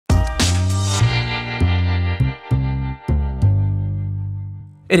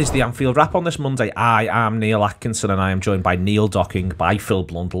It is the Anfield Wrap on this Monday. I am Neil Atkinson and I am joined by Neil Docking, by Phil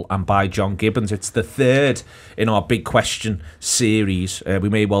Blundell and by John Gibbons. It's the third in our Big Question series. We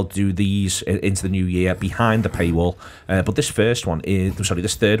may well do these into the new year behind the paywall. But this third one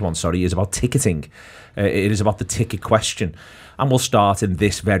is about ticketing. It is about the ticket question. And we'll start in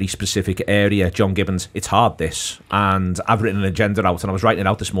this very specific area. John Gibbons, it's hard this. And I've written an agenda out and I was writing it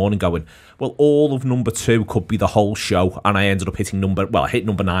out this morning going, well, all of number 2 could be the whole show. And I ended up I hit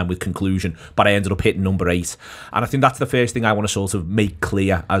number 9 with conclusion, but I ended up hitting number 8. And I think that's the first thing I want to sort of make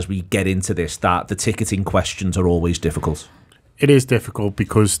clear as we get into this, that the ticketing questions are always difficult. It is difficult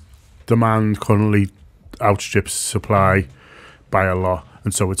because demand currently outstrips supply by a lot.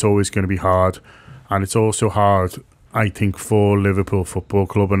 And so it's always going to be hard. And it's also hard, I think, for Liverpool Football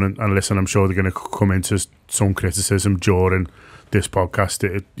Club, and listen, I'm sure they're going to come into some criticism during this podcast.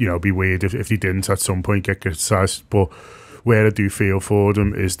 It'd be weird if they didn't at some point get criticised. But where I do feel for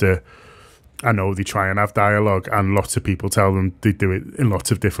them is that I know they try and have dialogue, and lots of people tell them they do it in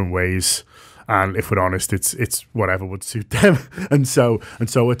lots of different ways. And if we're honest, it's whatever would suit them. and so at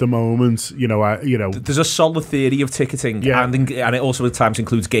the moment, there's a solid theory of ticketing, and it also at times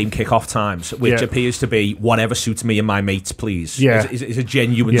includes game kick-off times, which appears to be whatever suits me and my mates, please. Yeah, is a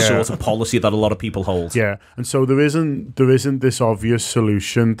genuine sort of policy that a lot of people hold. Yeah, and so there isn't this obvious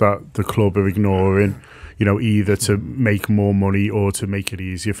solution that the club are ignoring. Either to make more money or to make it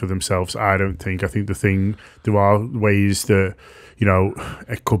easier for themselves. I think there are ways that,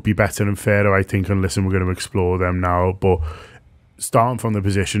 it could be better and fairer, I think, and listen, we're going to explore them now. But starting from the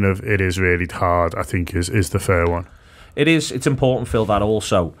position of it is really hard, I think, is the fair one. It is. It's important, Phil, that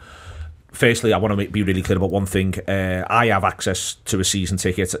also... Firstly, I want to be really clear about one thing. I have access to a season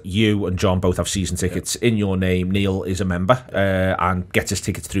ticket. You and John both have season tickets in your name. Neil is a member and gets his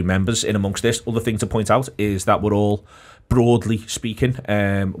tickets through members. In amongst this, other thing to point out is that we're all, broadly speaking,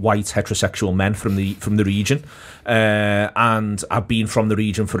 white heterosexual men from the region, and I've been from the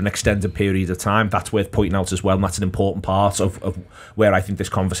region for an extended period of time. That's worth pointing out as well, and that's an important part of where I think this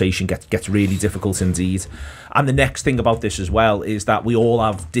conversation gets really difficult indeed. And the next thing about this as well is that we all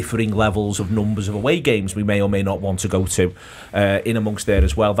have differing levels of numbers of away games we may or may not want to go to in amongst there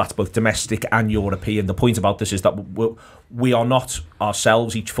as well. That's both domestic and European. The point about this is that we are not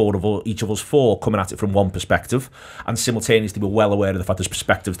ourselves, each of us four, coming at it from one perspective, and simultaneously we're well aware of the fact there's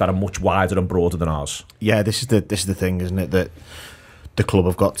perspectives that are much wider and broader than ours. Yeah, this is the thing, isn't it, that the club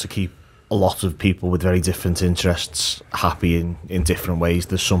have got to keep a lot of people with very different interests happy in different ways.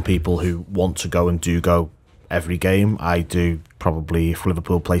 There's some people who want to go and do go every game. I do. Probably if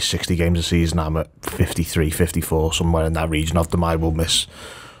Liverpool plays 60 games a season, I'm at 53, 54, somewhere in that region of them. I will miss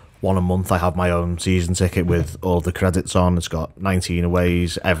one a month. I have my own season ticket with all the credits on. It's got 19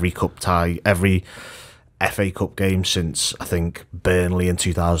 aways, every cup tie, every FA Cup game since, I think, Burnley in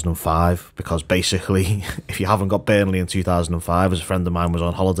 2005, because basically if you haven't got Burnley in 2005, as a friend of mine was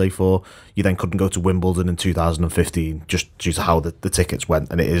on holiday for, you then couldn't go to Wimbledon in 2015 just due to how the tickets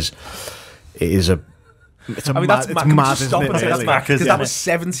went. And it's mad, isn't it? That's mad, because that was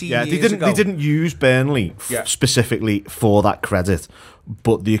 70 years ago. They didn't use Burnley specifically for that credit,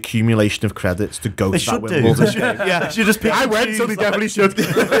 but the accumulation of credits to go to that Wimbledon game. Yeah, should just pick. I went, so they definitely should.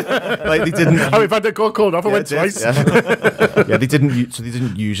 Like they didn't. We've had the call called off. I went twice. Yeah, they didn't. So they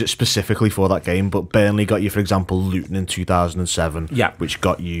didn't use it specifically for that game. But Burnley got you, for example, Luton in 2007. Yeah, which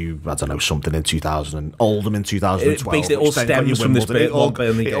got you, I don't know, something in 2000, Oldham in 2012. Basically, it all stems from this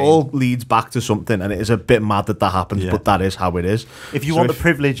Burnley game. It all leads back to something, and it is a bit mad that happens, but that is how it is. If you want the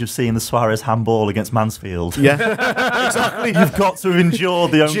privilege of seeing the Suarez handball against Mansfield, exactly, you've got to endure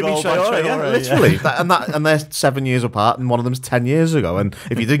the own goal by Traore, literally. And they're 7 years apart, and one of them's 10 years ago. And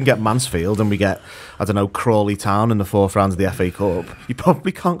if you didn't get Mansfield, and we get, I don't know, Crawley Town in the 4th round of the FA Cup, you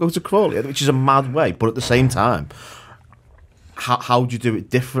probably can't go to Crawley, which is a mad way. But at the same time, how do you do it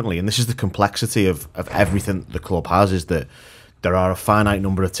differently? And this is the complexity of everything the club has, is that there are a finite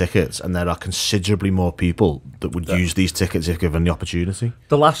number of tickets, and there are considerably more people that would use these tickets if given the opportunity.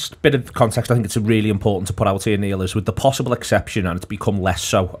 The last bit of context I think it's really important to put out here, Neil, is with the possible exception, and it's become less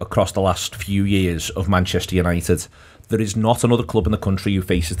so across the last few years, of Manchester United, there is not another club in the country who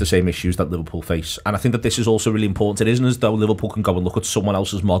faces the same issues that Liverpool face. And I think that this is also really important. It isn't as though Liverpool can go and look at someone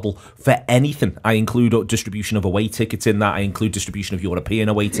else's model for anything. I include distribution of away tickets in that. I include distribution of European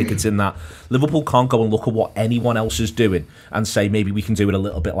away tickets in that. Liverpool can't go and look at what anyone else is doing and say, maybe we can do it a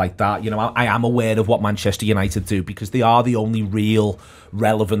little bit like that. I am aware of what Manchester United do, because they are the only real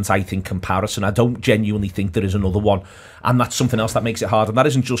relevant, I think, comparison. I don't genuinely think there is another one. And that's something else that makes it hard. And that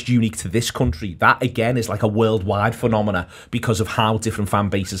isn't just unique to this country. That, again, is like a worldwide phenomena because of how different fan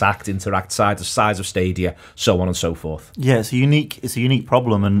bases interact, size of stadia, so on and so forth. Yeah, it's a unique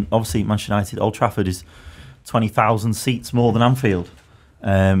problem. And obviously, Manchester United, Old Trafford is 20,000 seats more than Anfield.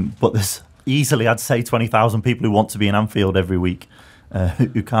 But there's easily, I'd say, 20,000 people who want to be in Anfield every week.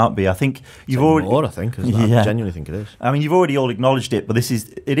 Who can't be? I think you've already. More, I think. I genuinely think it is. I mean, you've already all acknowledged it, but it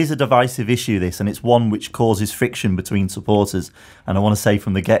is a divisive issue. This, and it's one which causes friction between supporters. And I want to say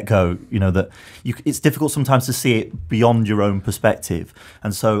from the get-go, that it's difficult sometimes to see it beyond your own perspective.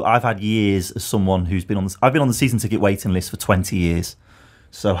 And so I've had years as someone who's been I've been on the season ticket waiting list for 20 years.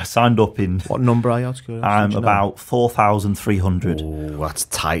 So I signed up in... What number are you at? I'm about 4,300. Oh, that's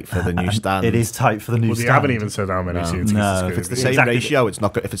tight for the new stand. It is tight for the new stand. They haven't even said how many seats. No, if it's the same ratio, it's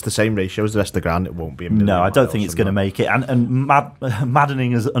not. If it's the same ratio as the rest of the ground, it won't be. No, I don't think it's going to make it. And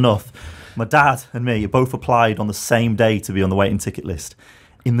maddening as enough, my dad and me both applied on the same day to be on the waiting ticket list,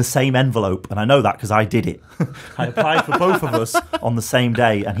 in the same envelope, and I know that because I did it. I applied for both of us on the same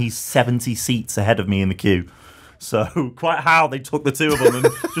day, and he's 70 seats ahead of me in the queue. So quite how they took the two of them and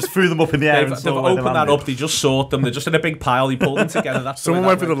just threw them up in the air. They've opened that up. They just sort them. They're just in a big pile. He pulled them together. That's someone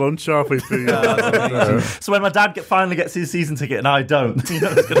went for the lunch halfway through. So when my dad finally gets his season ticket and I don't, it's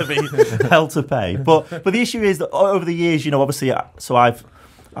going to be hell to pay. But the issue is that over the years, obviously, so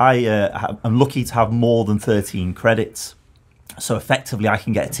I'm lucky to have more than 13 credits. So effectively, I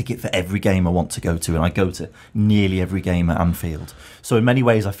can get a ticket for every game I want to go to, and I go to nearly every game at Anfield. So in many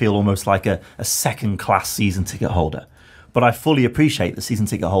ways, I feel almost like a second-class season ticket holder. But I fully appreciate the season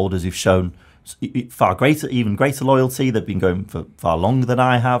ticket holders who've shown even greater loyalty. They've been going for far longer than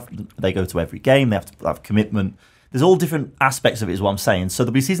I have. They go to every game. They have to have commitment. There's all different aspects of it, is what I'm saying. So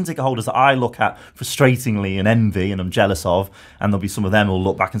there'll be season ticket holders that I look at frustratingly and envy and I'm jealous of, and there'll be some of them who'll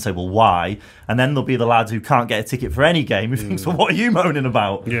look back and say, well, why? And then there'll be the lads who can't get a ticket for any game who thinks, well, what are you moaning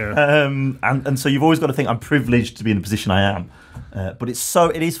about? Yeah. And so you've always got to think I'm privileged to be in the position I am. But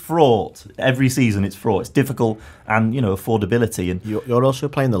it is fraught. Every season it's fraught. It's difficult and, affordability. And you're also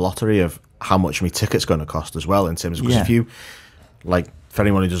playing the lottery of how much my ticket's going to cost as well, in terms of, because if you, for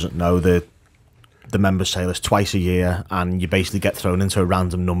anyone who doesn't know, the members say this twice a year, and you basically get thrown into a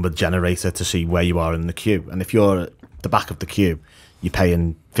random number generator to see where you are in the queue. And if you're at the back of the queue, you're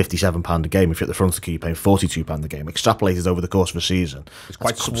paying £57 a game. If you're at the front of the queue, you're paying £42 a game. Extrapolated over the course of a season, it's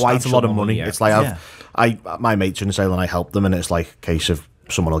quite a lot of money. Yeah. It's like my mates are in Salem, and I help them, and it's like a case of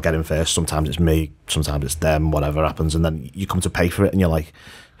someone will get in first. Sometimes it's me, sometimes it's them, whatever happens, and then you come to pay for it, and you're like,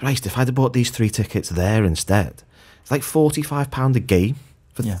 Christ, if I'd have bought these 3 tickets there instead, it's like £45 a game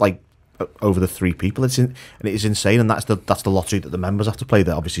for over the 3 people. It is insane, and that's the lottery that the members have to play,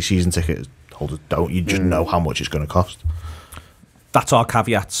 that obviously season ticket holders don't. You just know how much it's going to cost. That's our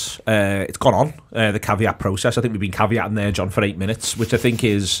caveats. It's gone on, the caveat process. I think we've been caveating there, John, for 8 minutes, which I think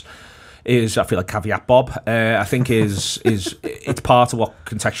is I feel like caveat Bob. I think is it's part of what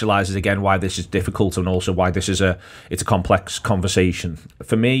contextualises again why this is difficult, and also why this is it's a complex conversation.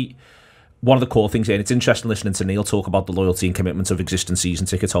 For me, one of the core things here, and it's interesting listening to Neil talk about the loyalty and commitment of existing season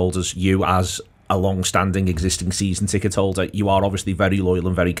ticket holders. You, as a long-standing existing season ticket holder, you are obviously very loyal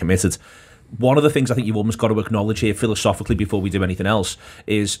and very committed. One of the things I think you've almost got to acknowledge here philosophically before we do anything else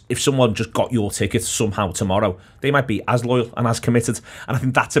is if someone just got your ticket somehow tomorrow, they might be as loyal and as committed. And I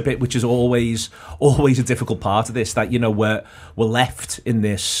think that's a bit which is always a difficult part of this, that we're left in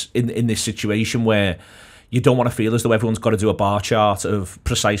this situation where you don't want to feel as though everyone's got to do a bar chart of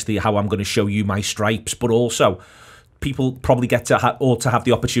precisely how I'm going to show you my stripes, but also people probably get to have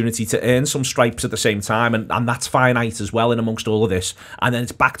the opportunity to earn some stripes at the same time, and that's finite as well in amongst all of this. And then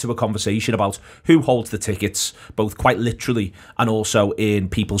it's back to a conversation about who holds the tickets, both quite literally and also in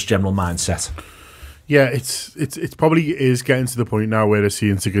people's general mindset. Yeah, it's probably is getting to the point now where the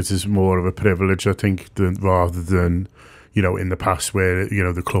season tickets is more of a privilege, I think, rather than in the past where,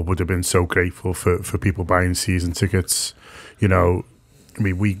 the club would have been so grateful for people buying season tickets. I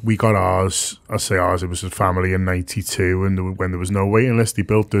mean, we got ours, I say ours, it was a family in 92, and when there was no waiting list, they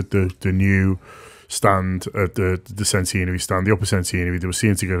built the new stand at the centenary stand, the upper centenary. There was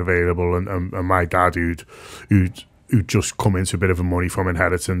season ticket available, and my dad, who'd just come into a bit of a money from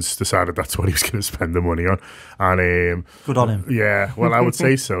inheritance, decided that's what he was going to spend the money on. And good on him. Yeah, well, I would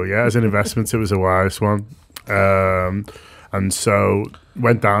say so. Yeah, as an investment, it was a wise one. And so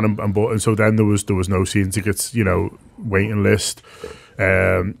went down and bought, and so then there was no season tickets, waiting list.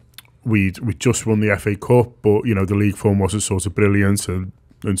 We just won the FA Cup, but the league form wasn't sort of brilliant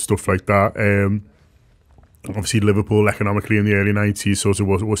and stuff like that. obviously Liverpool economically in the early 90s sort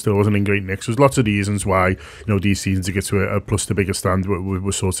of still wasn't in great nick. So there's lots of reasons why, you know, these season tickets plus the bigger stand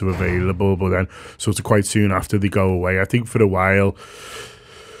were sort of available, but then sort of quite soon after they go away. I think for a while,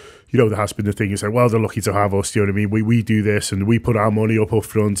 you know, there has been the thing, it's like, well, they're lucky to have us, you know what I mean? We do this and we put our money up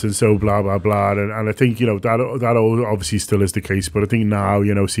front and so blah, blah, blah. And I think, you know, that obviously still is the case. But I think now,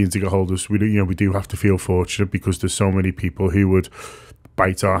 you know, seeing ticket holders, we do have to feel fortunate because there's so many people who would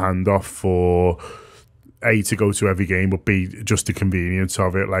bite our hand off for A, to go to every game, but B, just the convenience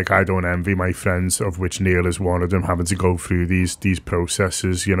of it. Like, I don't envy my friends, of which Neil is one of them, having to go through these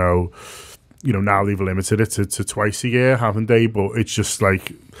processes, you know. You know, now they've limited it to twice a year, haven't they? But it's just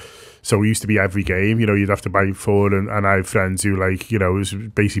like... So it used to be every game, you know, you'd have to buy 4, and I have friends who, like, you know, it was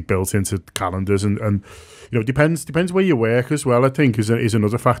basically built into calendars, and you know, depends where you work as well, I think, is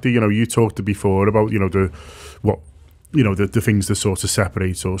another factor. You know, you talked before about, you know, the things that sort of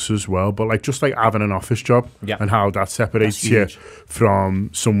separate us as well, but like, just like having an office job, and how that separates you from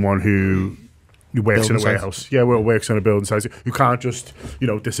someone who works in a warehouse, works on a building site, who can't just, you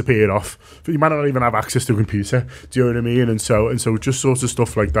know, disappear off. You might not even have access to a computer. Do you know what I mean? And so just sort of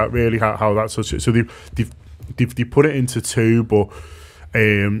stuff like that. Really, how that's such. So they put it into 2, but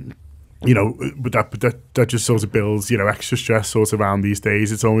you know, but that just sort of builds, you know, extra stress sort of around these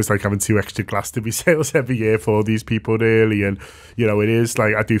days. It's almost like having 2 extra Glastonbury sales every year for these people, really. And you know, it is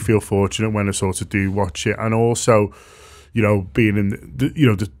like, I do feel fortunate when I sort of do watch it, and also, you know, being in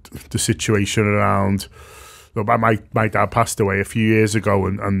the situation around, my dad passed away a few years ago,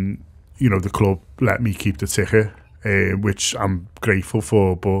 and you know, the club let me keep the ticket, which I'm grateful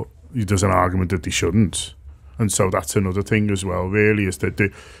for, but there's an argument that they shouldn't, and so that's another thing as well, really, is that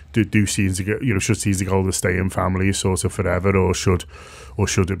do season to get, you know, should season to go to stay in family sort of forever, or should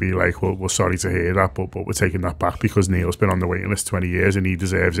it be like, well, we're sorry to hear that, but we're taking that back because Neil's been on the waiting list 20 years and he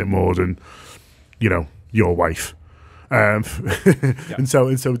deserves it more than, you know, your wife. And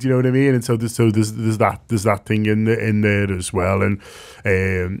so do you know what I mean? And so there's that thing in there as well. And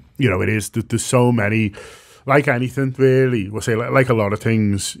you know, it is, there's so many, like anything really, we'll say like a lot of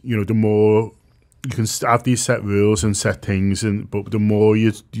things, you know, the more you can have these set rules and set things, but the more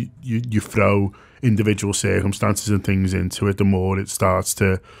you throw individual circumstances and things into it, the more it starts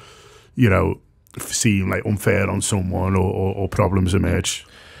to, you know, seem like unfair on someone, or problems emerge.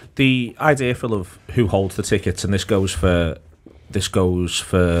 The idea, Phil, of who holds the tickets, and this goes for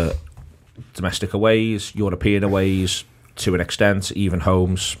domestic aways, European aways, to an extent, even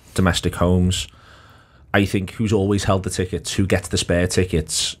homes, domestic homes. I think who's always held the tickets, who gets the spare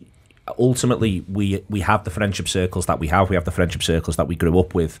tickets. Ultimately, we have the friendship circles that we have. We have the friendship circles that we grew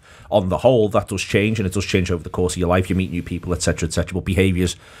up with. On the whole, that does change, and it does change over the course of your life. You meet new people, etc., etc. But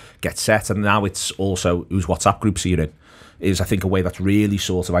behaviours get set, and now it's also whose WhatsApp groups are you in. Is, I think, a way that's really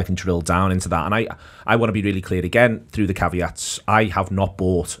sort of, I think, drilled down into that. And I want to be really clear again, through the caveats, I have not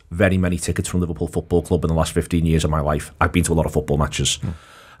bought very many tickets from Liverpool Football Club in the last 15 years of my life. I've been to a lot of football matches.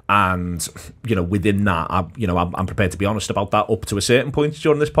 And, you know, within that, I'm prepared to be honest about that up to a certain point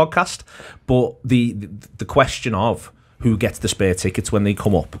during this podcast. But the question of who gets the spare tickets when they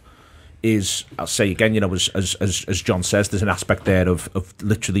come up is, I'll say again, you know, as John says, there's an aspect there of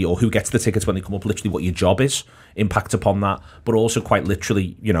literally, or who gets the tickets when they come up, literally what your job is, impact upon that, but also quite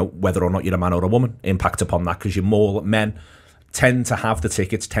literally, you know, whether or not you're a man or a woman, impact upon that, because you're more men tend to have the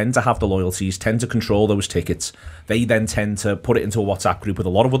tickets, tend to have the loyalties, tend to control those tickets. They then tend to put it into a WhatsApp group with a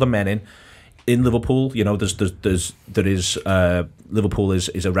lot of other men in Liverpool. You know, Liverpool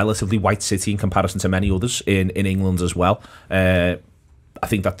is a relatively white city in comparison to many others in England as well. I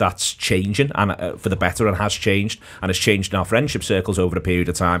think that's changing, and for the better, and has changed in our friendship circles over a period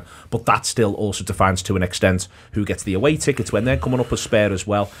of time. But that still also defines, to an extent, who gets the away tickets when they're coming up as spare as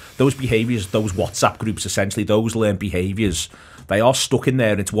well. Those behaviours, those WhatsApp groups, essentially, those learned behaviours, they are stuck in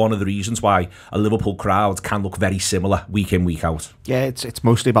there, and it's one of the reasons why a Liverpool crowd can look very similar week in, week out. Yeah, it's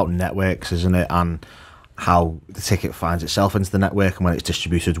mostly about networks, isn't it? And how the ticket finds itself into the network and when it's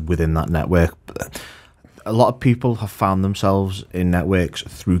distributed within that network. A lot of people have found themselves in networks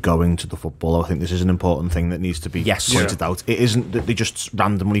through going to the football. I think this is an important thing that needs to be pointed out. It isn't that they just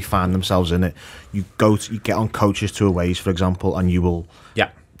randomly find themselves in it. You get on coaches to aways, for example, and you will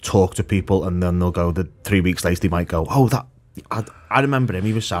talk to people, and then they'll go. 3 weeks later, they might go, "Oh, I remember him.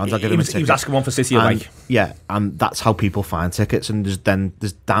 He was sound. I'll give him a ticket." He was asking one for City away. Yeah, and that's how people find tickets. And there's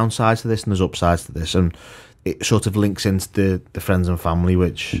downsides to this, and there's upsides to this, and it sort of links into the friends and family.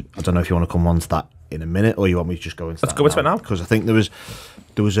 Which I don't know if you want to come on to that in a minute, or you want me to just go into Let's go into it now, because I think there was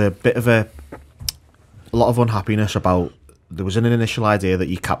a bit of a lot of unhappiness about. There was an initial idea that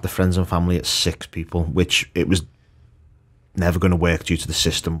you cap the friends and family at 6 people, which it was never going to work due to the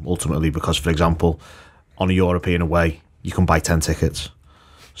system ultimately, because, for example, on a European away, you can buy 10 tickets.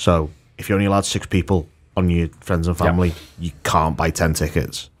 So if you're only allowed 6 people on your friends and family, you can't buy 10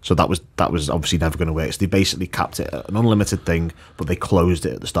 tickets. So that was obviously never going to work. So they basically capped it at an unlimited thing, but they closed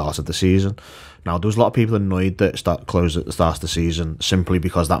it at the start of the season. Now, there was a lot of people annoyed that it closed at the start of the season simply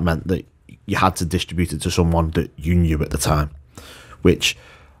because that meant that you had to distribute it to someone that you knew at the time, which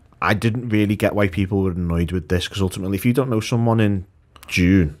I didn't really get why people were annoyed with this, because ultimately, if you don't know someone in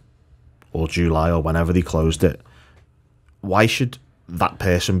June or July or whenever they closed it, why should that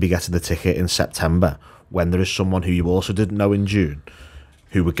person be getting the ticket in September when there is someone who you also didn't know in June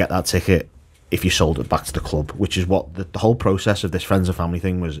who would get that ticket if you sold it back to the club? Which is what the whole process of this friends and family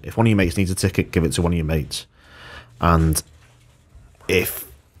thing was. If one of your mates needs a ticket, give it to one of your mates, and if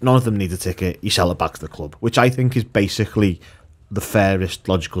none of them need a ticket, you sell it back to the club, which I think is basically the fairest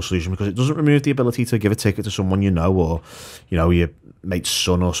logical solution, because it doesn't remove the ability to give a ticket to someone you know, or your mate's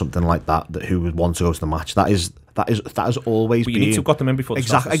son or something like that who would want to go to the match. That has always been. But you need to have got them in before the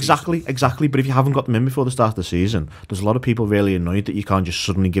start of the season. Exactly. But if you haven't got them in before the start of the season, there's a lot of people really annoyed that you can't just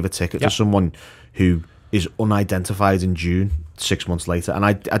suddenly give a ticket to someone who is unidentified in June 6 months later. And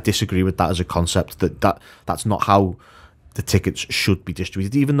I disagree with that as a concept. That's not how the tickets should be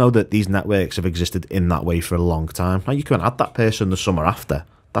distributed, even though that these networks have existed in that way for a long time. Now, you can add that person the summer after.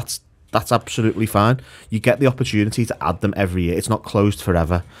 That's absolutely fine. You get the opportunity to add them every year. It's not closed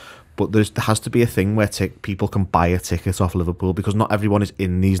forever. But there has to be a thing where people can buy a ticket off Liverpool, because not everyone is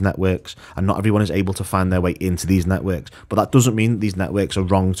in these networks and not everyone is able to find their way into these networks. But that doesn't mean that these networks are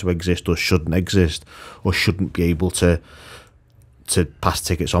wrong to exist or shouldn't exist or shouldn't be able to pass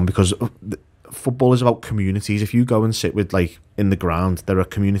tickets on, because football is about communities. If you go and sit with, in the ground, there are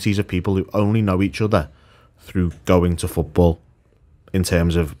communities of people who only know each other through going to football, in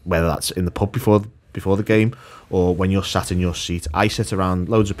terms of whether that's in the pub before the game or when you're sat in your seat. I sit around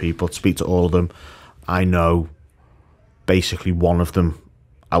loads of people, speak to all of them. I know basically one of them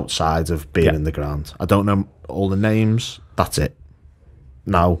outside of being in the ground. I don't know all the names. That's it.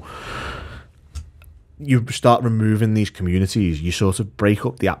 Now, you start removing these communities, you sort of break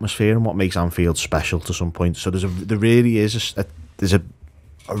up the atmosphere and what makes Anfield special to some point. So there really is a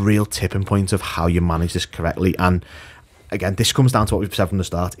real tipping point of how you manage this correctly. And again, this comes down to what we've said from the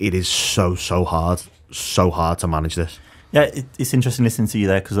start. It is so hard to manage this. Yeah, it's interesting listening to you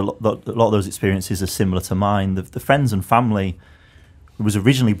there, because a lot of those experiences are similar to mine. The friends and family was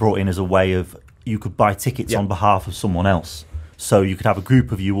originally brought in as a way of, you could buy tickets on behalf of someone else. So you could have a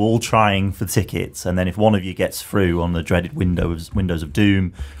group of you all trying for tickets, and then if one of you gets through on the dreaded Windows of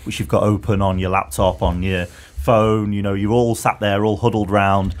Doom, which you've got open on your laptop, on your phone, you're all sat there, all huddled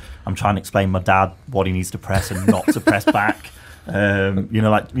round. I'm trying to explain my dad what he needs to press and not to press back.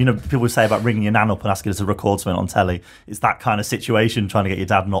 People say about ringing your nan up and asking her to record something on telly. It's that kind of situation, trying to get your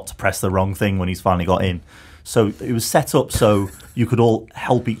dad not to press the wrong thing when he's finally got in. So it was set up so you could all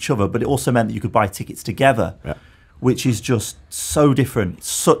help each other, but it also meant that you could buy tickets together, which is just so different. It's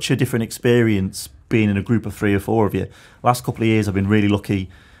such a different experience being in a group of 3 or 4 of you. Last couple of years, I've been really lucky.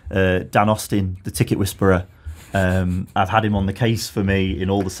 Dan Austin, the ticket whisperer, I've had him on the case for me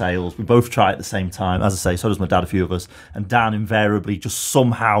in all the sales. We both try at the same time. As I say, so does my dad, a few of us. And Dan invariably just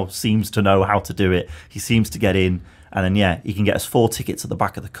somehow seems to know how to do it. He seems to get in. And then, he can get us 4 tickets at the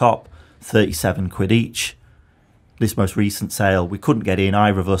back of the Kop, 37 quid each. This most recent sale, we couldn't get in,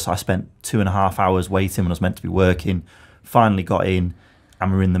 either of us. I spent 2.5 hours waiting when I was meant to be working. Finally got in,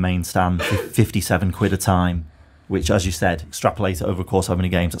 and we're in the main stand, 57 quid a time, which, as you said, extrapolate it over the course of how many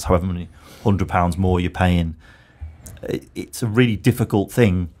games, that's however many £100 more you're paying. It's a really difficult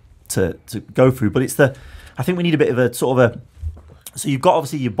thing to go through, but I think we need a bit of a sort of so you've got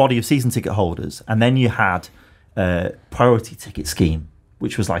obviously your body of season ticket holders, and then you had a priority ticket scheme,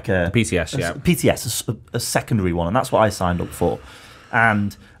 which was like a PTS, a secondary one, and that's what I signed up for.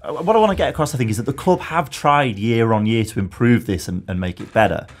 And what I want to get across, I think, is that the club have tried year on year to improve this and make it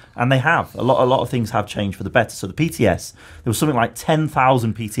better, and they have. A lot of things have changed for the better. So the PTS, there was something like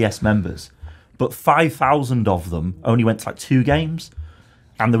 10,000 PTS members, but 5,000 of them only went to 2 games.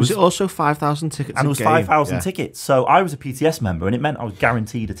 And there was it also 5,000 tickets? And there was 5,000 tickets. So I was a PTS member, and it meant I was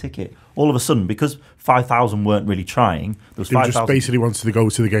guaranteed a ticket. All of a sudden, because 5,000 weren't really trying, there was 5,000. They just basically wanted to go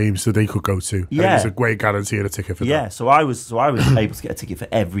to the games so they could go to. Yeah, and it was a great guarantee of a ticket for them. Yeah, so I was able to get a ticket for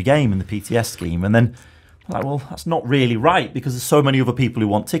every game in the PTS scheme, and then I'm like, well, that's not really right, because there's so many other people who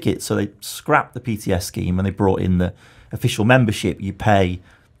want tickets. So they scrapped the PTS scheme and they brought in the official membership. You pay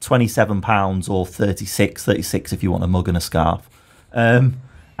 £27 or 36 if you want a mug and a scarf.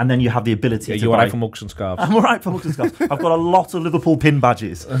 and then you have the ability to you're buy... all right for mugs and scarves. I'm all right for mugs and scarves. I've got a lot of Liverpool pin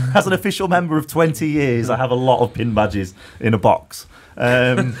badges. As an official member of 20 years, I have a lot of pin badges in a box.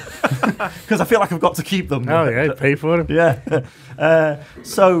 Because I feel like I've got to keep them. Oh, yeah, pay for them. Yeah.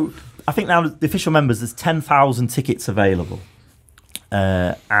 So I think now the official members, there's 10,000 tickets available.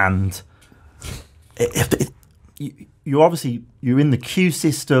 And you're in the queue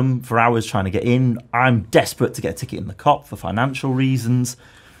system for hours trying to get in. I'm desperate to get a ticket in the Kop for financial reasons.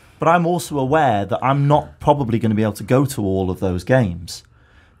 But I'm also aware that I'm not probably going to be able to go to all of those games.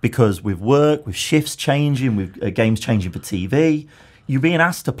 Because with work, with shifts changing, with games changing for TV, you're being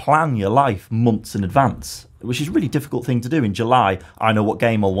asked to plan your life months in advance, which is a really difficult thing to do. In July, I know what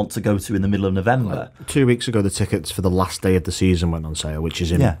game I'll want to go to in the middle of November. 2 weeks ago, the tickets for the last day of the season went on sale, which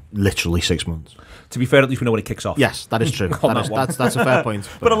is in literally 6 months. To be fair, at least we know when it kicks off. Yes, that is true. That's a fair point.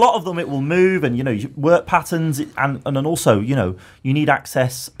 But a lot of them, it will move, and work patterns, and then also, you need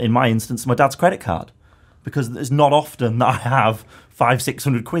access. In my instance, to my dad's credit card, because it's not often that I have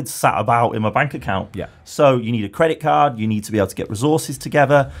 500-600 quid sat about in my bank account. Yeah. So you need a credit card. You need to be able to get resources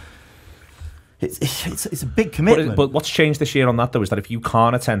together. It's a big commitment. But what's changed this year on that, though, is that if you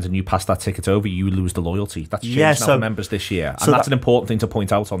can't attend and you pass that ticket over, you lose the loyalty. That's changed now for members this year. And that's an important thing to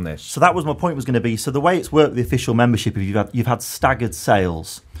point out on this. So that was my point was going to be, so the way it's worked with the official membership, you've had staggered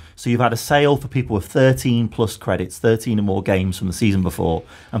sales. So you've had a sale for people with 13 plus credits, 13 or more games from the season before,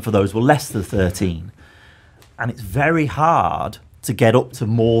 and for those with less than 13. And it's very hard to get up to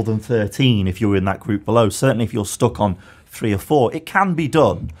more than 13 if you're in that group below. Certainly if you're stuck on 3 or 4, it can be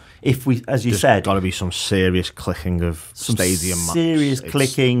done. If we, as you said, got to be some serious clicking of stadium maps. Serious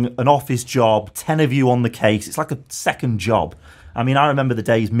clicking, an office job, 10 of you on the case. It's like a second job. I mean, I remember the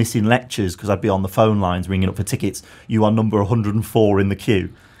days missing lectures because I'd be on the phone lines ringing up for tickets. You are number 104 in the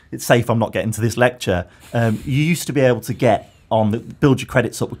queue. It's safe I'm not getting to this lecture. You used to be able to build your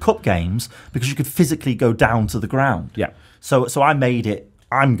credits up with cup games because you could physically go down to the ground. Yeah. So I made it.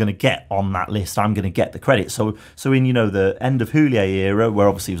 I'm going to get on that list. I'm going to get the credit. So in the end of Houllier era, where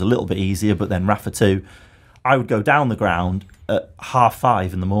obviously it was a little bit easier, but then Rafa too, I would go down the ground at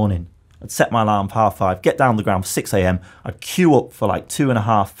 5:30 in the morning. I'd set my alarm for 5:30, get down the ground for 6 a.m. I'd queue up for like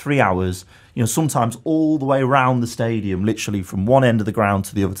 2.5, 3 hours. Sometimes all the way around the stadium, literally from one end of the ground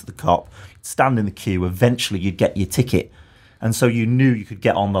to the other to the Kop. Stand in the queue. Eventually, you'd get your ticket, and so you knew you could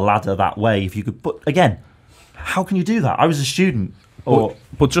get on the ladder that way if you could. But again, how can you do that? I was a student.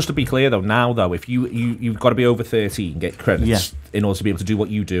 But just to be clear, though, if you've got to be over 13, get credits in order to be able to do what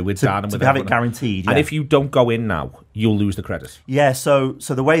you do with Dan and with have it guaranteed. And if you don't go in now, you'll lose the credit. Yeah. So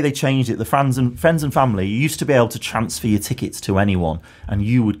the way they changed it, the friends and family, you used to be able to transfer your tickets to anyone, and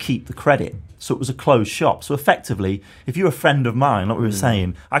you would keep the credit. So it was a closed shop. So effectively, if you're a friend of mine, like we were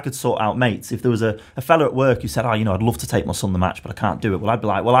saying, I could sort out mates. If there was a fellow at work who said, I'd love to take my son to the match, but I can't do it. Well, I'd be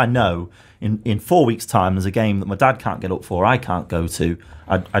like, well, I know in 4 weeks' time there's a game that my dad can't get up for, I can't go to.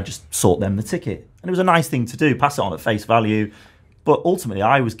 I just sort them the ticket. And it was a nice thing to do, pass it on at face value. But ultimately,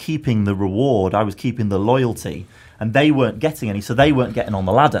 I was keeping the reward, I was keeping the loyalty, and they weren't getting any, so they weren't getting on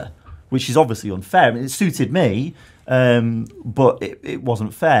the ladder, which is obviously unfair. I mean, it suited me, but it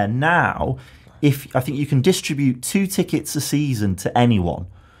wasn't fair. Now, I think you can distribute 2 tickets a season to anyone.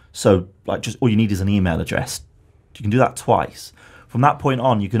 So, just all you need is an email address. You can do that twice. From that point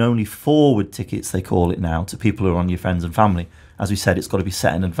on, you can only forward tickets, they call it now, to people who are on your friends and family. As we said, it's got to be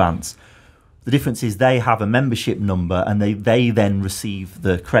set in advance. The difference is they have a membership number and they then receive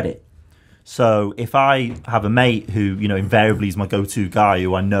the credit. So if I have a mate who, invariably is my go-to guy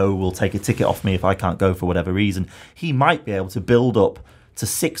who I know will take a ticket off me if I can't go for whatever reason, he might be able to build up to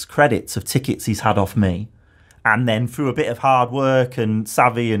 6 credits of tickets he's had off me. And then through a bit of hard work and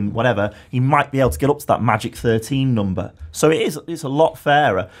savvy and whatever, he might be able to get up to that magic 13 number. So it's a lot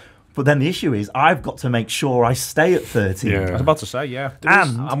fairer. But then the issue is I've got to make sure I stay at 13. Yeah. I was about to say, yeah.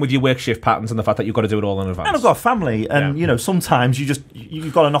 And with your work shift patterns and the fact that you've got to do it all in advance. And I've got a family, and sometimes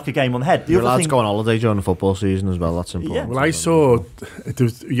you've got to knock a game on the head. You're allowed to go on holiday during the football season as well. That's important. Yeah. Well, I saw it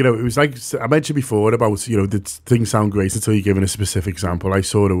was like I mentioned before about the things sound great until you're given a specific example. I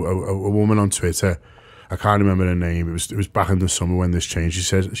saw a woman on Twitter. I can't remember her name. It was back in the summer when this changed.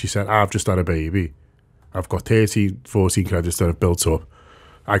 She said, I've just had a baby. I've got 13, 14 credits that I've built up.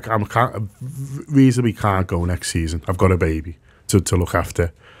 I reasonably can't go next season. I've got a baby to look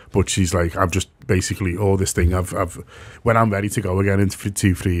after. But she's like, I've just basically all this thing. I've when I'm ready to go again in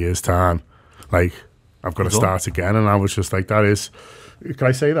 2-3 years' time, like I've got to start again. And I was just like, that is. Can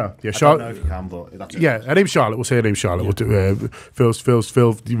I say that? Yeah, Charlotte. I don't know if you can, but that's it. Yeah, her name's Charlotte. We'll say her name's Charlotte. Yeah.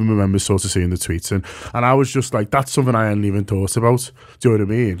 Phil even remembers sort of seeing the tweets, and I was just like, that's something I hadn't even thought about. Do you know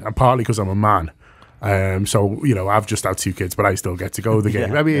what I mean? And partly because I'm a man, So, you know, I've just had 2 kids, but I still get to go to the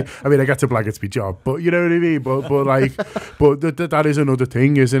game. I mean, I get to blag it's my job, but you know what I mean? But like, that is another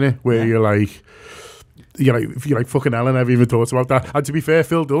thing, isn't it? Where you're like, fucking hell, I never even thought about that. And to be fair,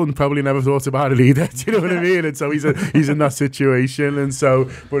 Phil Dunn probably never thought about it either. Do you know what I mean? And so he's in that situation. And so,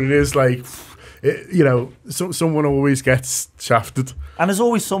 but it is like, someone always gets shafted. And there's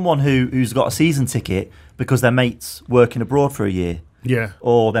always someone who's got a season ticket because their mate's working abroad for a year. Yeah.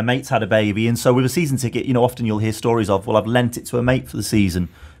 Or their mate's had a baby. And so with a season ticket, you know, often you'll hear stories of, well, I've lent it to a mate for the season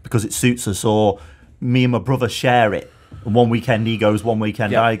because it suits us, or me and my brother share it. And one weekend he goes, one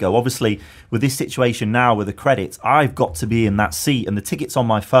weekend I go. Obviously, with this situation now with the credits, I've got to be in that seat, and the ticket's on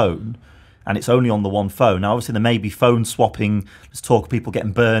my phone, and it's only on the one phone. Now, obviously, there may be phone swapping. Let's talk people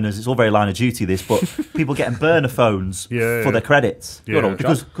getting burners. It's all very line of duty, this, but people getting burner phones for their credits. Yeah.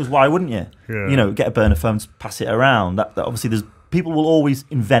 Because why wouldn't you? Yeah. You know, get a burner phone, pass it around. That obviously, there's people will always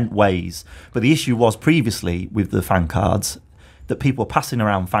invent ways. But the issue was previously with the fan cards that people were passing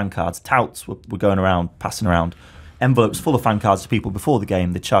around fan cards. Touts were going around, passing around envelopes full of fan cards to people before the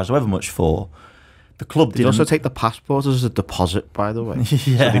game. They charged however much for. The club didn't. They also take the passport as a deposit, by the way.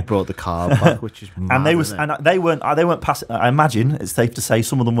 So they brought the card back, which is mad, and they weren't passing. I imagine it's safe to say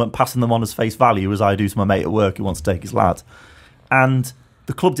some of them weren't passing them on as face value, as I do to my mate at work who wants to take his lad. And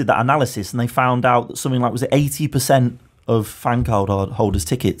the club did that analysis, and they found out that something like, was it 80% of fan card holders'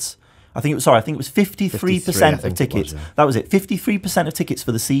 tickets? I think it was 53% of tickets. That was it. 53% of tickets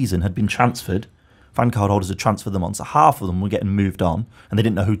for the season had been transferred. Fan card holders had transferred them on, so half of them were getting moved on, and they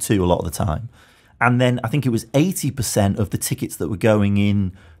didn't know who to a lot of the time. And then I think it was 80% of the tickets that were going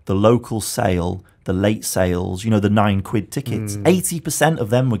in the local sale, the late sales, you know, the £9 tickets. 80% of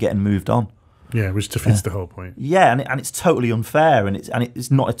them were getting moved on. Yeah, which defeats the whole point. Yeah, and it's totally unfair, and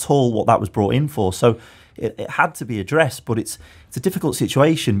it's not at all what that was brought in for. So it had to be addressed, but it's a difficult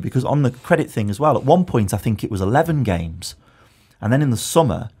situation because on the credit thing as well, at one point I think it was 11 games, and then in the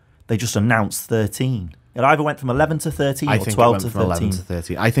summer they just announced 13. It either went from 11 to 13 or 12 to 13. 11 to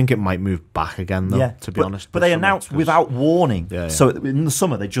 13. I think it might move back again, though, to be honest. But they announced without warning. Yeah. So in the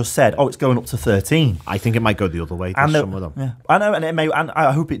summer, they just said, it's going up to 13. I think it might go the other way this summer, though. Yeah. I know, and it may, and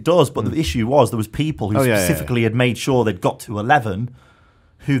I hope it does, but the issue was there was people who specifically had made sure they'd got to 11,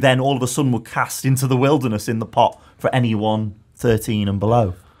 who then all of a sudden were cast into the wilderness in the pot for anyone 13 and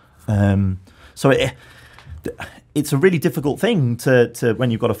below. So it's a really difficult thing to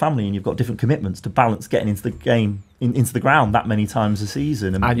when you've got a family and you've got different commitments to balance getting into the game, into the ground that many times a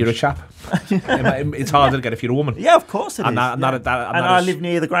season. And you're a chap. It's harder to get if you're a woman. Yeah, of course it is. And I live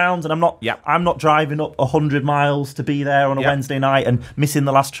near the ground, and I'm not driving up 100 miles to be there on a Wednesday night and missing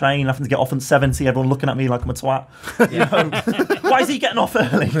the last train, having to get off at 70, everyone looking at me like I'm a twat. You know? Why is he getting off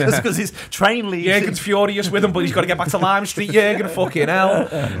early? Just because his train leaves. Jürgen's furious with him, but he's got to get back to Lime Street. Jürgen, fucking hell.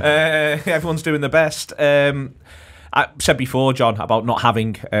 Everyone's doing their best. I said before, John, about not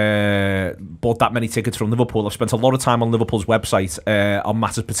having bought that many tickets from Liverpool. I've spent a lot of time on Liverpool's website on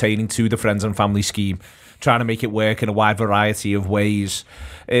matters pertaining to the Friends and Family scheme, trying to make it work in a wide variety of ways.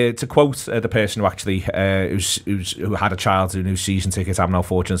 To quote the person who actually who had a child whose season ticket I'm now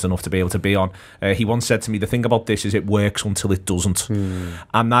fortunate enough to be able to be on, he once said to me, the thing about this is it works until it doesn't.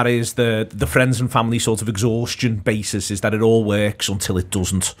 And that is the Friends and Family sort of exhaustion basis, is that it all works until it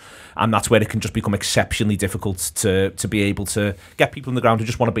doesn't. And that's where it can just become exceptionally difficult to be able to get people in the ground who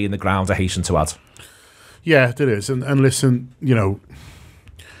just want to be in the ground, I hasten to add. Yeah, it is. And listen, you know,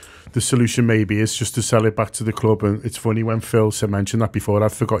 the solution maybe is just to sell it back to the club. And it's funny, when Phil mentioned that before,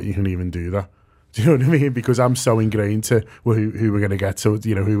 I'd forgot you can even do that. Do you know what I mean? Because I'm so ingrained to who we're going to get, so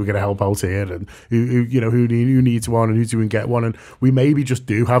you know who we're going to help out here, and who needs one and who do we get one, and we maybe just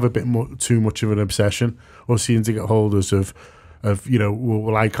do have a bit too much of an obsession or seem to get holders of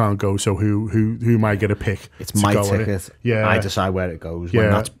well, I can't go, so who might get a pick? It's my ticket. Yeah, I decide where it goes.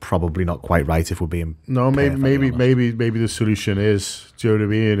 When that's probably not quite right. If we're being maybe the solution is, do you know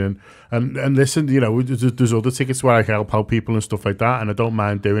what I mean? And listen, you know, there's other tickets where I can help out people and stuff like that, and I don't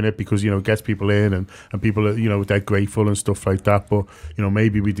mind doing it because, you know, it gets people in and people are, you know, they're grateful and stuff like that. But, you know,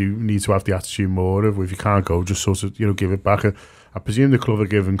 maybe we do need to have the attitude more of, if you can't go, just sort of, you know, give it back. I presume the club are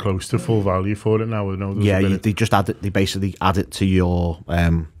giving close to full value for it now. They basically add it to your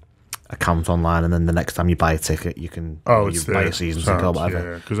account online, and then the next time you buy a ticket, you can buy a season ticket or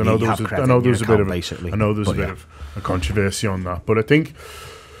whatever. Because I know there's a bit of a controversy on that, but I think,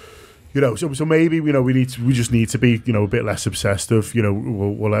 So maybe we just need to be a bit less obsessive.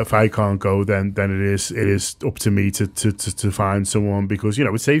 Well, if I can't go, then it is up to me to find someone, because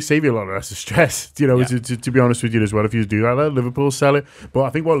it would save you a lot less stress. To be honest with you as well, if you do that, let Liverpool sell it. But I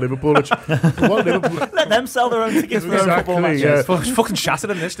think what Liverpool let them sell their own tickets for their own football matches. Yeah. It's fucking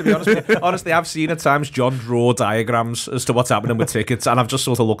shattered in this, to be honest. Honestly, I've seen at times John draw diagrams as to what's happening with tickets, and I've just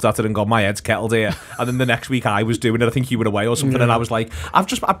sort of looked at it and gone, my head's kettled here. And then the next week I was doing it. I think you were away or something, and I was like,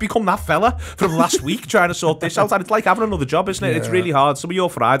 I've become that fella from last week trying to sort this out, and it's like having another job, isn't it? It's really hard. Some of your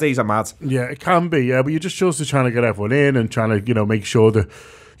Fridays are mad. Yeah, it can be, but you're just trying to get everyone in and trying to make sure that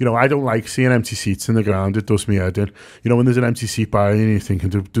I don't like seeing empty seats in the ground. It does me head in. When there's an empty seat by and you're thinking,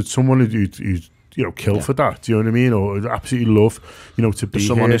 did someone who's kill for that, do you know what I mean? Or absolutely love, to be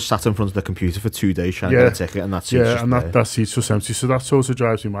someone here. who's sat in front of the computer for 2 days trying to get a ticket, and that seat's just and that seat's just empty. So that sort of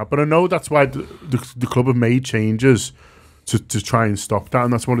drives me mad. But I know that's why the club have made changes to try and stop that,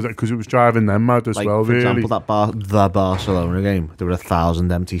 and that's one of because it was driving them mad as well. For example, the Barcelona game, there were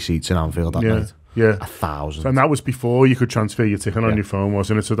 1,000 empty seats in Anfield that night. Yeah, 1,000, and that was before you could transfer your ticket on your phone,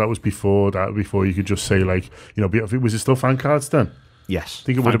 wasn't it? So that was before you could just say was it still fan cards then? Yes, I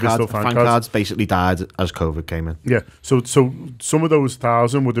think it would have been still fan cards. Basically died as COVID came in. Yeah, so some of those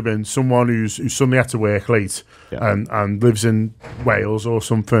 1,000 would have been someone who suddenly had to work late and lives in Wales or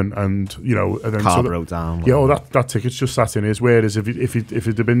something, and and then car broke down. Yeah, that ticket's just sat in his. Whereas if it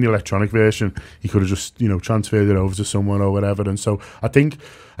had been the electronic version, he could have just transferred it over to someone or whatever. And so I think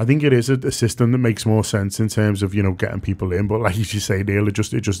it is a system that makes more sense in terms of getting people in. But like you say, Neil, it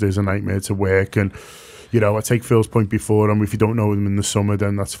just is a nightmare to work. And I take Phil's point before, and if you don't know them in the summer,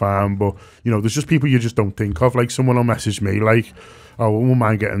 then that's fine. But, there's just people you just don't think of. Like, someone will message me, like, oh, won't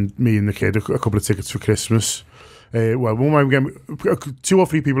mind getting me and the kid a couple of tickets for Christmas. Won't mind getting 2 or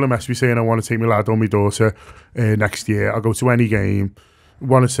 3 people will message me saying, I want to take my lad or my daughter next year. I'll go to any game.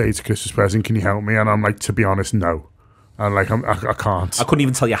 Want to say it's a Christmas present. Can you help me? And I'm like, to be honest, no. And I can't. I couldn't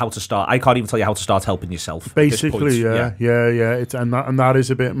even tell you how to start. I can't even tell you how to start helping yourself. Basically, yeah. And that is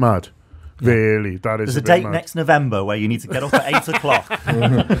a bit mad. Really, that is. There's a date next November where you need to get up at 8 o'clock.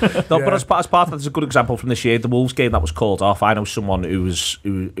 But as part of that, there's a good example from this year. The Wolves game that was called off. I know someone it's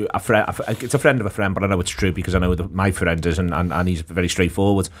a friend of a friend, but I know it's true because I know that my friend is, and he's very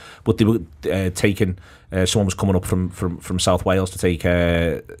straightforward. But they were taking. Someone was coming up from South Wales to take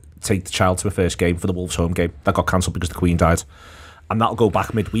the child to the first game for the Wolves home game. That got cancelled because the Queen died. And that'll go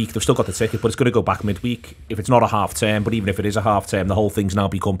back midweek. They've still got the ticket, but it's going to go back midweek. If it's not a half term, but even if it is a half term, the whole thing's now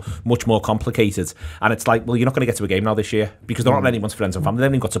become much more complicated. And it's like, well, you're not going to get to a game now this year because they're not anyone's friends and family. They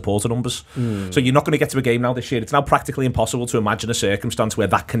haven't even got supporter numbers. So you're not going to get to a game now this year. It's now practically impossible to imagine a circumstance where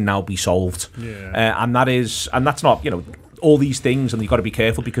that can now be solved. And that's not, all these things, and you've got to be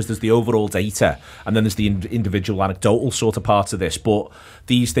careful because there's the overall data and then there's the individual anecdotal sort of parts of this, but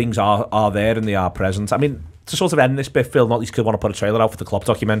these things are there and they are present. I mean, to sort of end this bit, Phil, not least because I want to put a trailer out for the Klopp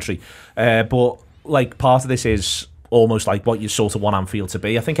documentary, but like part of this is almost like what you sort of want Anfield to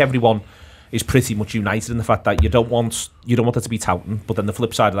be. I think everyone is pretty much united in the fact that you don't want it to be touting, but then the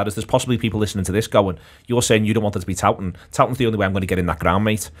flip side of that is there's possibly people listening to this going, you're saying you don't want it to be touting. Touting's the only way I'm going to get in that ground,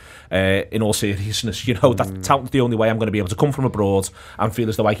 mate. In all seriousness, that touting's the only way I'm going to be able to come from abroad and feel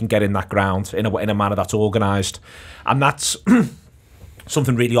as though I can get in that ground in a manner that's organised, and that's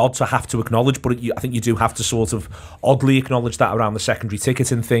something really odd to have to acknowledge. But I think you do have to sort of oddly acknowledge that around the secondary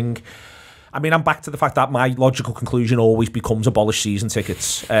ticketing thing. I mean, I'm back to the fact that my logical conclusion always becomes abolish season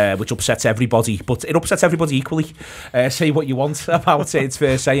tickets, which upsets everybody, but it upsets everybody equally. Say what you want about it, it's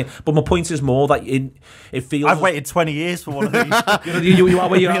fair saying. But my point is more that it feels... I've waited 20 years for one of these. you are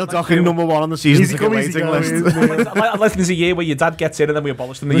where you're Neil Docking, number 1 on the season ticket waiting list. Unless there's a year where your dad gets in and then we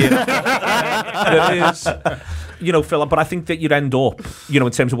abolish them the year after. It is... Phil, but I think that you'd end up, in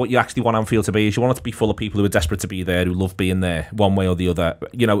terms of what you actually want Anfield to be, is you want it to be full of people who are desperate to be there, who love being there, one way or the other.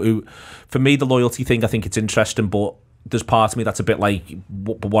 Who, for me, the loyalty thing, I think it's interesting, but there's part of me that's a bit like,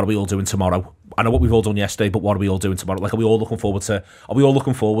 but what are we all doing tomorrow? I know what we've all done yesterday, but what are we all doing tomorrow? Like, are we all looking forward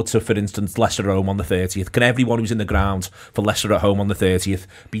to, for instance, Leicester at home on the 30th? Can everyone who's in the ground for Leicester at home on the 30th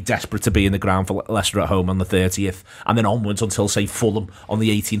be desperate to be in the ground for Leicester at home on the 30th, and then onwards until, say, Fulham on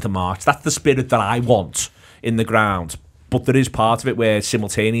the 18th of March? That's the spirit that I want in the ground. But there is part of it where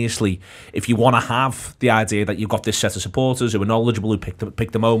simultaneously, if you want to have the idea that you've got this set of supporters who are knowledgeable, who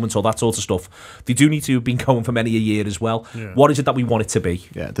pick the moments, all that sort of stuff, they do need to have been going for many a year as well. What is it that we want it to be?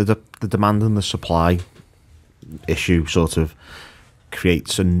 Yeah, the demand and the supply issue sort of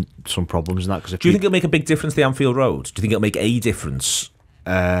creates some problems in that. Do you think it'll make a big difference, the Anfield Road? Do you think it'll make a difference?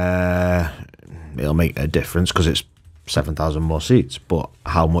 It'll make a difference because it's 7,000 more seats, but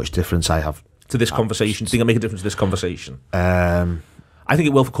how much difference I have... To this conversation? Do you think it'll make a difference to this conversation? I I think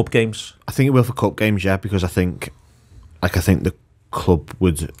it will for cup games. I think it will for cup games, yeah, because I think the club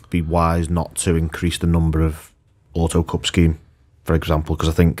would be wise not to increase the number of auto cup scheme, for example, because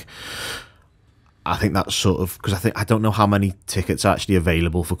I think that's sort of, because I don't know how many tickets are actually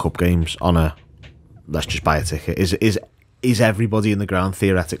available for cup games on a let's just buy a ticket. Is everybody in the ground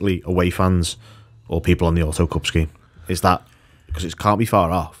theoretically away fans or people on the auto cup scheme? Is that, because it can't be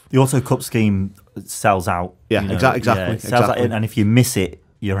far off. The auto cup scheme sells out. Yeah, exactly. Yeah, it sells out, and if you miss it,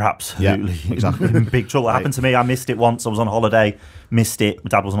 you're absolutely in big trouble. It happened to me. I missed it once. I was on holiday, missed it. My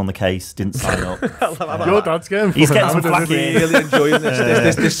dad wasn't on the case, didn't sign up. Your dad's getting He's getting some flack. Really enjoying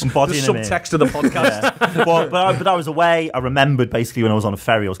this. This subtext of the podcast. Yeah. But I was away. I remembered basically when I was on a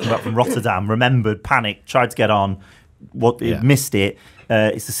ferry. I was coming back from Rotterdam. Remembered, panicked, tried to get on. Missed it.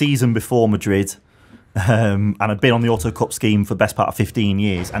 It's the season before Madrid. And I'd been on the Auto Cup scheme for the best part of 15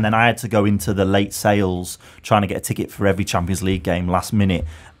 years, and then I had to go into the late sales trying to get a ticket for every Champions League game last minute,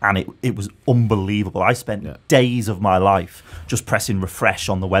 and it was unbelievable. I spent days of my life just pressing refresh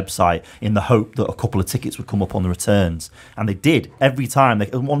on the website in the hope that a couple of tickets would come up on the returns, and they did every time.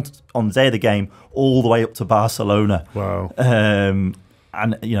 They on the day of the game all the way up to Barcelona. Wow. And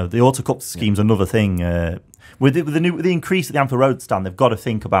the Auto Cup scheme's another thing. With the increase at the Anfield Road stand, they've got to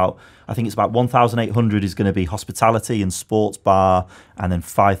think about, I think it's about 1,800 is going to be hospitality and sports bar, and then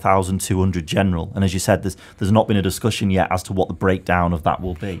 5,200 general. And as you said, there's not been a discussion yet as to what the breakdown of that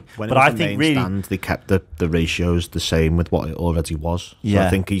will be. But I think really stand, they kept the ratios the same with what it already was. So I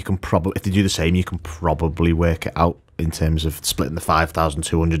think you can probably, if they do the same, you can probably work it out in terms of splitting the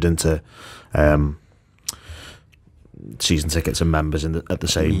 5,200 into season tickets and members at the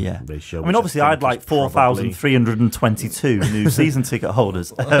same ratio. I mean, obviously, I'd like 4,322 new season ticket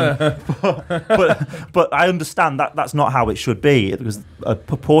holders, but I understand that that's not how it should be, because a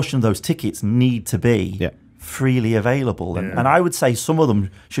proportion of those tickets need to be freely available, and I would say some of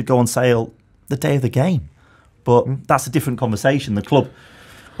them should go on sale the day of the game. But that's a different conversation. The club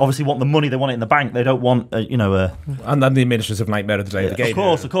obviously want the money, they want it in the bank, they don't want and then the administrative nightmare of the day of the game.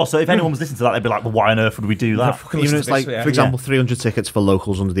 Of course. So if anyone was listening to that, they'd be like, well, why on earth would we do that? Even if it's like, for example, 300 tickets for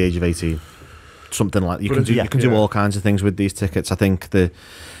locals under the age of 18, something like that. You can do all kinds of things with these tickets. I think the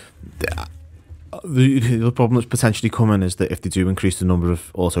problem that's potentially coming is that if they do increase the number of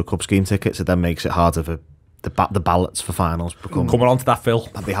auto cup scheme tickets, it then makes it harder for the ballots for finals become coming on to that, Phil.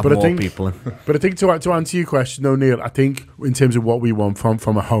 They have more people in. But I think to answer your question, though, Neil, I think in terms of what we want from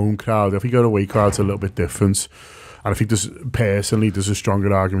a home crowd, if we go to away crowds, a little bit different. And I think there's a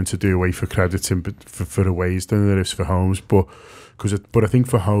stronger argument to do away for credits for aways than there is for homes. But I think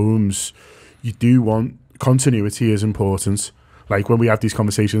for homes, you do want continuity is important. Like when we have these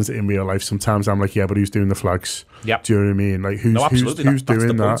conversations in real life, sometimes I'm like, yeah, but who's doing the flags? Yep. Do you know what I mean? Like who's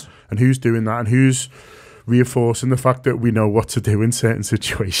doing that? And who's doing that? And who's reinforcing the fact that we know what to do in certain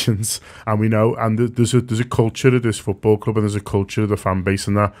situations, and we know, and there's a culture of this football club, and there's a culture of the fan base,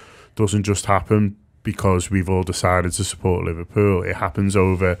 and that doesn't just happen because we've all decided to support Liverpool. It happens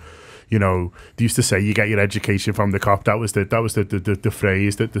over, they used to say you get your education from the cop. That was the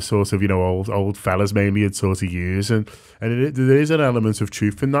phrase that the sort of old fellas mainly had sort of used, and there is an element of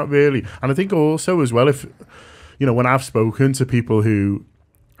truth in that, really. And I think also as well, if when I've spoken to people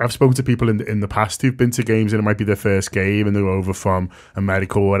in the past who've been to games and it might be their first game and they're over from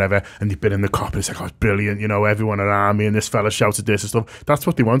America or whatever, and they've been in the cop and it's like, oh, it's brilliant, everyone around me and this fella shouted this and stuff. That's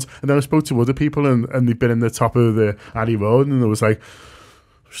what they want. And then I spoke to other people and they've been in the top of the Alley Road and it was like,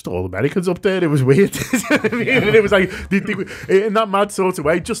 just all Americans up there. It was weird. And it was like, in that mad sort of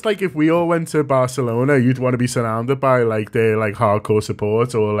way, just like if we all went to Barcelona, you'd want to be surrounded by like their like hardcore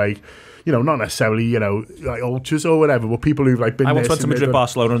support or like, not necessarily, like ultras or whatever, but people who've like been. I once went to Madrid,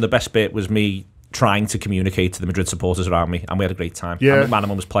 Barcelona, and the best bit was me trying to communicate to the Madrid supporters around me, and we had a great time. Yeah. And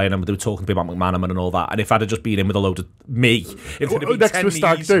McManaman was playing, and they were talking to me about McManaman and all that. And if I'd have just been in with a load of me, if it had been next 10 to a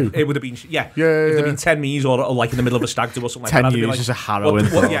stag do, it would have been If it had been 10 me's or like in the middle of a stag do or something 10 like that, years like, is a harrowing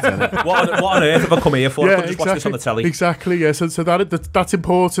thought. What on earth have I come here for? I could just watch this on the telly. Exactly. Yeah. So that's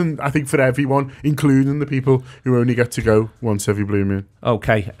important, I think, for everyone, including the people who only get to go once every blue moon.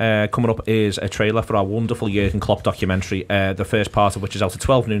 Okay, coming up is a trailer for our wonderful Jurgen Klopp documentary, the first part of which is out at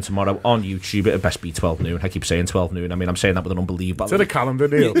 12 noon tomorrow on YouTube. It'd best be 12 noon. I keep saying 12 noon. I mean, I'm saying that with an unbelievable... It's in a calendar,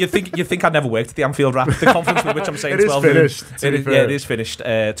 Neil. You think I'd never worked at the Anfield Wrap? The conference with which I'm saying 12 noon. It is finished.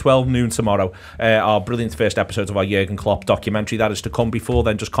 12 noon tomorrow. Our brilliant first episode of our Jurgen Klopp documentary. That is to come. Before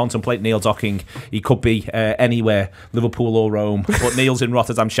then, just contemplate Neil Docking. He could be anywhere, Liverpool or Rome, but Neil's in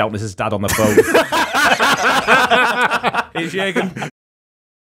Rotterdam shouting at his dad on the phone. Here's Jurgen.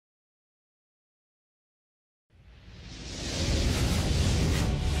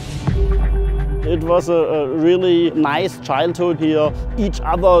 It was a really nice childhood here. Each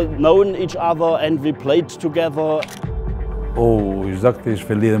other known each other and we played together. Oh, ich sagte, ich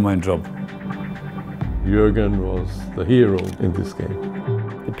verliere meinen Job. Jürgen was the hero in this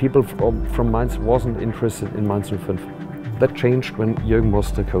game. The people from Mainz wasn't interested in Mainz 05. That changed when Jürgen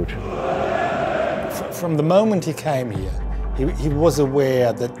was the coach. From the moment he came here, he was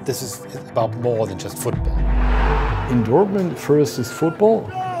aware that this is about more than just football. In Dortmund, first is football,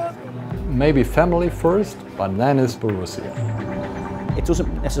 maybe family first, but then is Borussia. It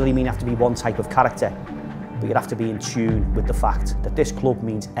doesn't necessarily mean you have to be one type of character, but you have to be in tune with the fact that this club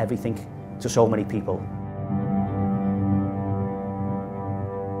means everything to so many people.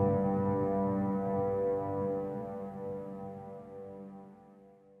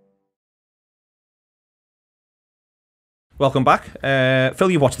 Welcome back.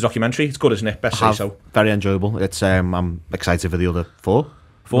 Phil, you watched the documentary. It's good, isn't it? Best say so. Very enjoyable. It's I'm excited for the other four.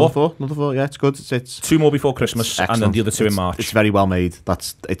 Another four. Yeah, it's good. It's 2 more before Christmas, and then the other 2 in March. It's very well made.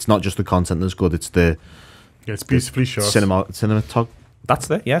 It's not just the content that's good. It's the it's beautifully shot. Cinematography. That's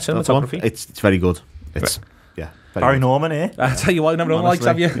it. Yeah, cinematography. It's very good. It's Barry Norman here. I tell you what, never known likes,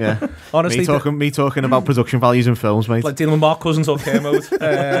 have you? Yeah. Honestly, me talking about production values in films, mate. Like dealing with Mark Cousins on care mode.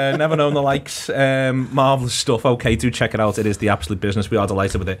 Never known the likes. Marvellous stuff. Okay, do check it out. It is the absolute business. We are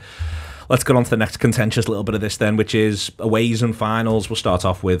delighted with it. Let's get on to the next contentious little bit of this then, which is aways and finals. We'll start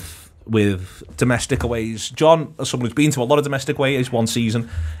off with domestic aways. John, as someone who's been to a lot of domestic aways, one season,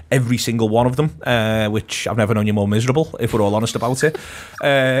 every single one of them, which I've never known you more miserable, if we're all honest about it.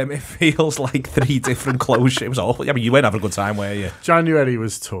 It feels like 3 different close. It was awful. Yeah, but you weren't having a good time, were you? January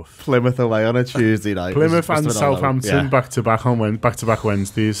was tough. Plymouth away on a Tuesday night. Plymouth and Southampton back to back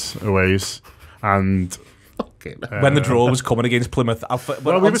Wednesdays aways, and when the draw was coming against Plymouth,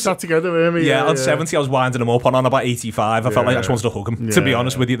 we were sat together, weren't we? Yeah, on 70 I was winding them up. On about 85 I felt like I just wanted to hug him, to be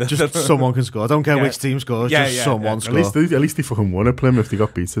honest with you. Just someone can score. I don't care which team scores, just someone score. At least they fucking won at Plymouth. They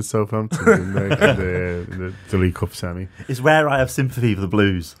got beat at Southampton in the League Cup semi. It's rare I have sympathy for the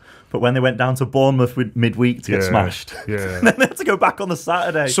Blues, but when they went down to Bournemouth midweek to get smashed, then they had to go back on the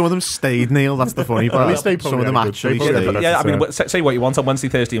Saturday. Some of them stayed, Neil. That's the funny part. Some of them actually stayed. Yeah, I mean, say what you want on Wednesday,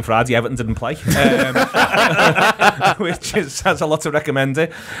 Thursday and Friday. Everton didn't play, which has a lot to recommend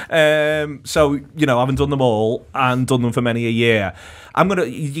it. So, having done them all and done them for many a year,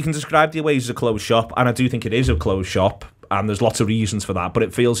 you can describe the aways as a closed shop, and I do think it is a closed shop. And there's lots of reasons for that, but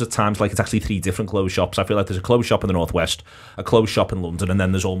it feels at times like it's actually 3 different closed shops. I feel like there's a closed shop in the Northwest, a closed shop in London, and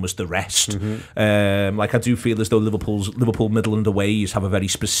then there's almost the rest. I do feel as though Liverpool Midland aways have a very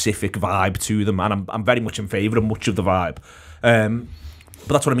specific vibe to them, and I'm very much in favour of much of the vibe. But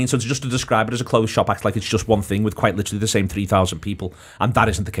that's what I mean. So to describe it as a closed shop acts like it's just one thing with quite literally the same 3,000 people, and that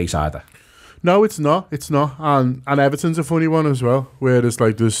isn't the case either. No, it's not. And Everton's a funny one as well, where there's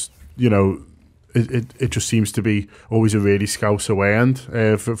there's It just seems to be always a really scouse away end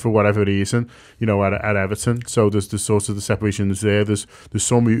for whatever reason, at Everton. So there's the sort of the separations there. There's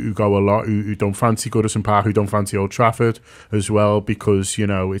some who go a lot who don't fancy Goodison Park, who don't fancy Old Trafford as well, because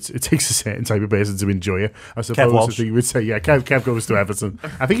it takes a certain type of person to enjoy it. I suppose I think you would say, Kev goes to Everton.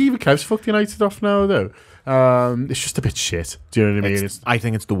 I think even Kev's fucked United off now though. It's just a bit shit. Do you know what I mean? I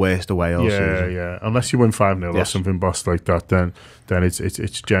think it's the worst away all season. Yeah. Unless you win 5-0 or something boss like that, then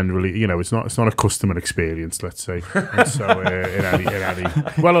it's generally it's not a customer experience, let's say. And so in any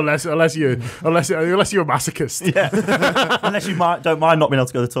well, unless you're a masochist, unless you don't mind not being able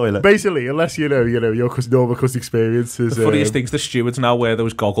to go to the toilet. Basically, unless your normal customer experience is. The funniest things, the stewards now wear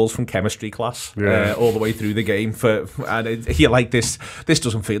those goggles from chemistry class all the way through the game you're like this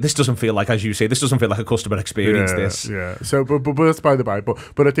doesn't feel like, as you say, this doesn't feel like a customer experience. So but that's by the by,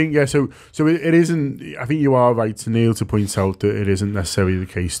 but I think so it isn't. I think you are right, Neil, to point out that it isn't necessarily the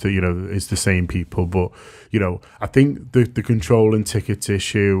case that it's the same people, but I think the controlling tickets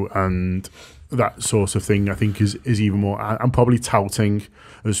issue and that sort of thing I think is even more, and probably touting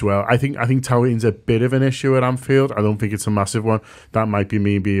as well. I think touting's a bit of an issue at Anfield. I don't think it's a massive one. That might be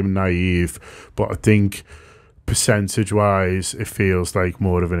me being naive, but I think percentage-wise, it feels like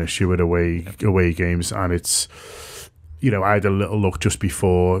more of an issue with away games, and it's I had a little look just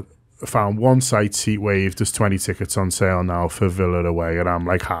before. I found one site, Seat Wave. There's 20 tickets on sale now for Villa away, and I'm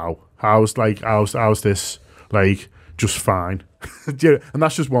like, how's this just fine? And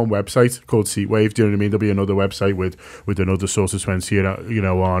that's just one website called Seat Wave. Do you know what I mean? There'll be another website with another sort of 20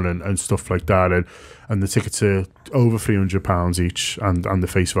 on and stuff like that, and the tickets are over £300 each, and the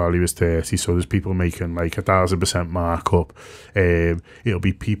face value is 30. So there's people making 1,000% markup. It'll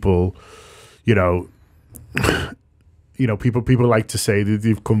be people, you know, people like to say that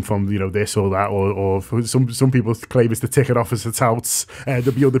they've come from, you know, this or that, or some people claim it's the ticket officer touts.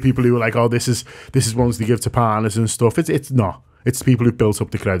 There'll be other people who are like, oh, this is ones they give to partners and stuff. It's not. It's people who've built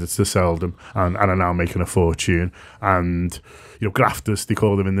up the credits to sell them and are now making a fortune. And, you know, grafters, they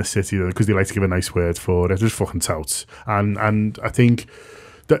call them in the city because they like to give a nice word for it. They're just fucking touts. And I think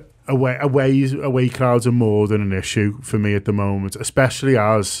that away crowds are more than an issue for me at the moment, especially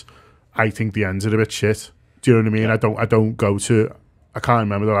as I think the ends are a bit shit. Do you know what I mean? I don't go to. I can't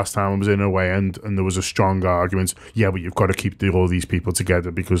remember the last time I was in an away end and there was a strong argument. Yeah, but you've got to keep all these people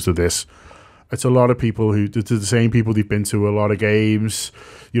together because of this. It's a lot of people who, the same people, they've been to a lot of games.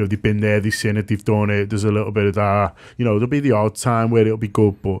 You know, they've been there, they've seen it, they've done it. There's a little bit of that. You know, there'll be the odd time where it'll be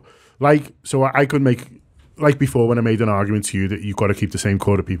good, but so I could make. Like before, when I made an argument to you that you've got to keep the same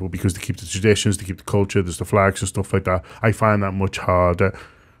core of people because they keep the traditions, they keep the culture, there's the flags and stuff like that. I find that much harder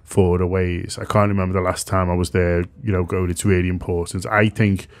for the ways. I can't remember the last time I was there, you know, going. It's really important. I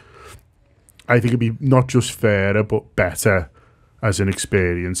think it'd be not just fairer, but better as an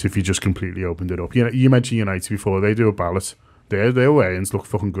experience if you just completely opened it up. You know, you mentioned United before. They do a ballot. Their weigh-ins look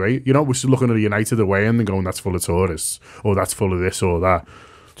fucking great. You know, we're still looking at a United weigh-in and going, that's full of tourists, or that's full of this or that.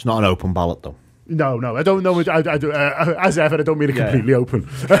 It's not an open ballot, though. No, I don't know. As ever, I don't mean it completely open.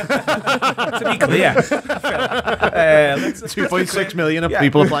 To be clear, 2.6 million of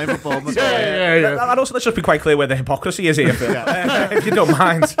people applying for Bournemouth. Yeah. And also, let's just be quite clear where the hypocrisy is here, Phil. If you don't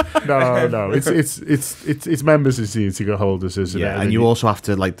mind. No. It's members and season ticket holders, isn't it? Yeah, and you also have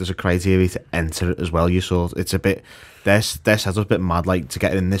to, like, there's a criteria to enter it as well. It's a bit, their setup's a bit mad. Like, to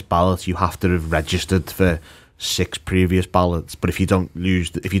get in this ballot, you have to have registered for 6 previous ballots, but if you get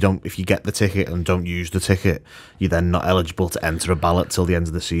the ticket and don't use the ticket, you're then not eligible to enter a ballot till the end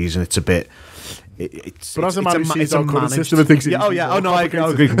of the season. It's a bit. But as a man who sees our current system and thinks, I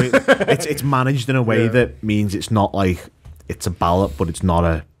agree completely. It's managed in a way that means it's not like it's a ballot, but it's not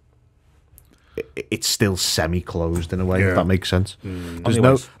a. It's still semi-closed in a way, if that makes sense. There's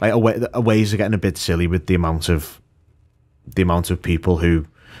no aways are getting a bit silly with the amount of people who,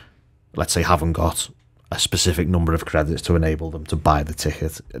 let's say, haven't got a specific number of credits to enable them to buy the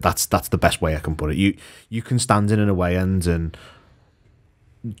ticket. That's the best way I can put it. You can stand in an away end and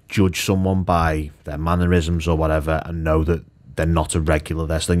judge someone by their mannerisms or whatever and know that they're not a regular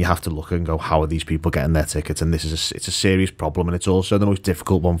there. So then you have to look and go, how are these people getting their tickets? And it's a serious problem, and it's also the most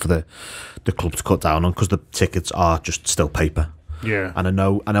difficult one for the club to cut down on because the tickets are just still paper. Yeah. And I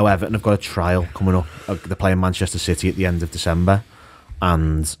know Everton have got a trial coming up. They're playing Manchester City at the end of December,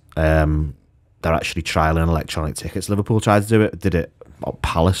 and they're actually trialling electronic tickets. Liverpool tried to do it, did it at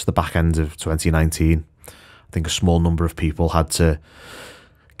Palace the back end of 2019. I think a small number of people had to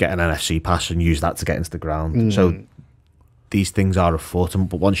get an NFC pass and use that to get into the ground. So these things are afoot,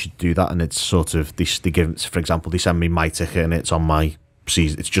 but once you do that and it's sort of, they give, for example, they send me my ticket and it's on my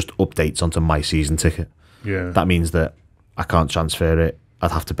season, it's just updates onto my season ticket. Yeah. That means that I can't transfer it.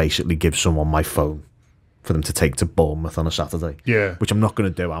 I'd have to basically give someone my phone for them to take to Bournemouth on a Saturday. Yeah. Which I'm not going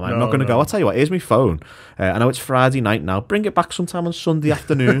to do. I'm not going to go, I'll tell you what, here's my phone. I know it's Friday night now. Bring it back sometime on Sunday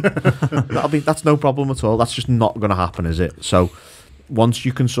afternoon. That's no problem at all. That's just not going to happen, is it? So once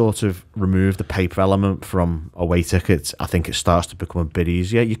you can sort of remove the paper element from away tickets, I think it starts to become a bit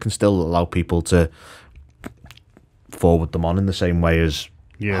easier. You can still allow people to forward them on in the same way as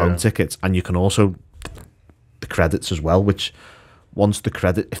home tickets. And you can also, the credits as well, which if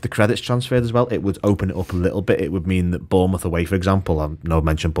the credits transferred as well, it would open it up a little bit. It would mean that Bournemouth away, for example, I know I've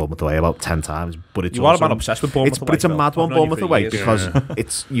mentioned Bournemouth away about 10 times, but it's you are a man obsessed with Bournemouth away. But it's a mad one, Bournemouth away,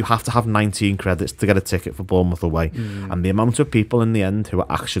 because you have to have 19 credits to get a ticket for Bournemouth away, and the amount of people in the end who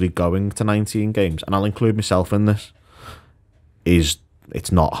are actually going to 19 games, and I'll include myself in this, it's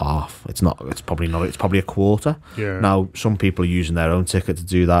not half. It's probably a quarter. Yeah. Now some people are using their own ticket to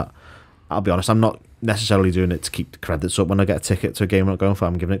do that. I'll be honest, I'm not necessarily doing it to keep the credits up when I get a ticket to a game I'm not going for.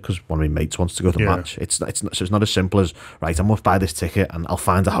 I'm giving it because one of my mates wants to go to the match. It's not as simple as, right, I must buy this ticket and I'll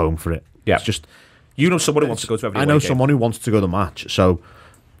find a home for it. Yeah. It's just, you know someone who wants to go to every I know someone who wants to go to the match. So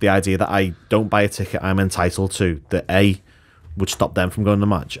the idea that I don't buy a ticket I'm entitled to, that A, would stop them from going to the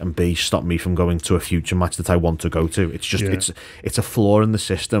match, and B, stop me from going to a future match that I want to go to. It's just it's a flaw in the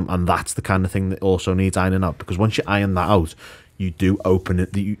system, and that's the kind of thing that also needs ironing out, because once you iron that out, you do open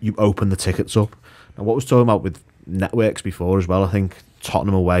it. You open the tickets up. Now, what I was talking about with networks before as well, I think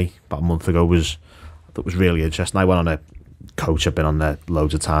Tottenham away about a month ago was really interesting. I went on a coach. I've been on there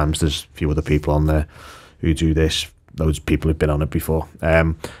loads of times. There's a few other people on there who do this. Loads of people who've been on it before.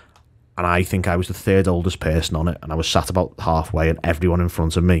 And I think I was the third oldest person on it, and I was sat about halfway, and everyone in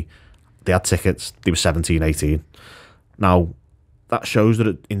front of me, they had tickets. They were 17, 18. Now, that shows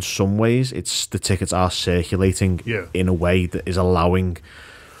that in some ways the tickets are circulating in a way that is allowing.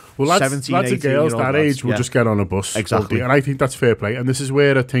 Well, lads and girls that age will just get on a bus, exactly, and I think that's fair play. And this is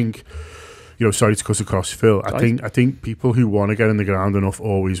where I think, sorry to cut across, Phil. I think people who want to get in the ground enough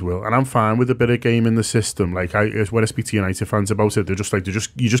always will, and I'm fine with a bit of game in the system. Like when I speak to United fans about it, they're just like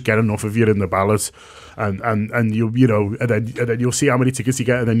you just get enough if you're in the ballot, and then you'll see how many tickets you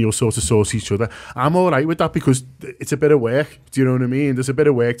get, and then you'll sort of source each other. I'm all right with that because it's a bit of work. Do you know what I mean? There's a bit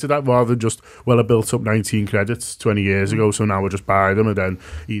of work to that rather than just I built up 19 credits 20 years ago, so now I just buy them and then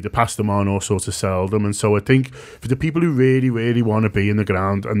either pass them on or sort of sell them. And so I think for the people who really, really want to be in the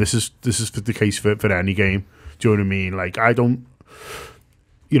ground, and this is the case for any game. Do you know what I mean? Like I don't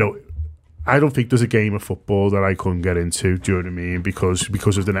think there's a game of football that I couldn't get into. Do you know what I mean?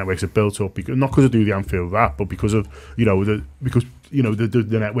 Because of the networks that built up. Not because I do the Anfield Wrap, but because of the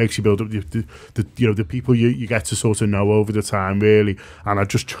networks you build up. The people you get to sort of know over the time, really. And I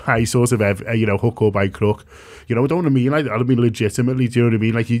just try sort of hook or by crook. I don't want to mean like I mean legitimately. Do you know what I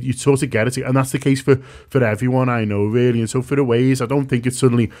mean? Like you sort of get it, and that's the case for everyone I know, really. And so for the ways, I don't think it's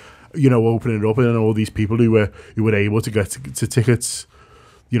suddenly opening it up and all these people who were able to get to tickets.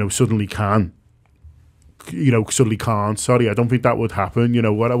 Suddenly can't. Sorry, I don't think that would happen.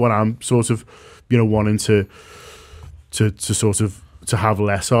 What I'm sort of, wanting to sort of to have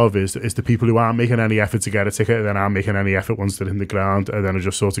less of is the people who aren't making any effort to get a ticket and then aren't making any effort once they're in the ground and then are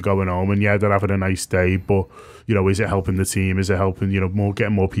just sort of going home and they're having a nice day, but is it helping the team? Is it helping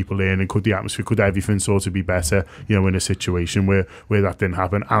getting more people in? And could the atmosphere, could everything sort of be better? In a situation where that didn't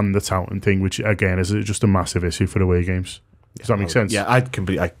happen, and the touting thing, which again is just a massive issue for away games. Does that make sense? Yeah, I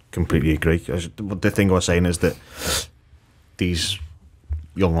completely agree. The thing I was saying is that these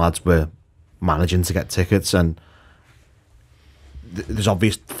young lads were managing to get tickets, and there's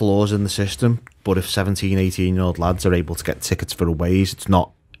obvious flaws in the system, but if 17, 18-year-old lads are able to get tickets for aways, it's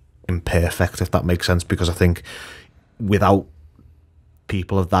not imperfect, if that makes sense, because I think without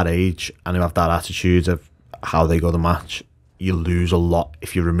people of that age and who have that attitude of how they go to the match, you lose a lot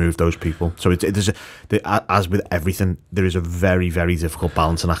if you remove those people. So as with everything, there is a very, very difficult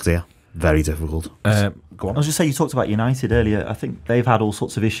balancing act here. Very difficult. Go on. I was just saying, you talked about United earlier. I think they've had all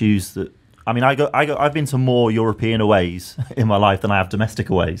sorts of issues that. I mean, I've been to more European aways in my life than I have domestic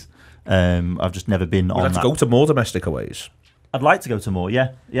aways. I've just never been on that. Let's go to more domestic aways. I'd like to go to more.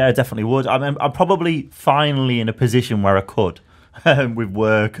 Yeah, I definitely would. I'm probably finally in a position where I could, with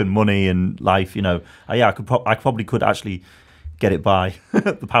work and money and life. I probably could actually get it by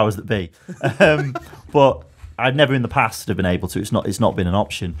the powers that be. But I've never in the past have been able to. It's not been an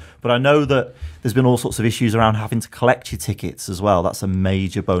option. But I know that there's been all sorts of issues around having to collect your tickets as well. That's a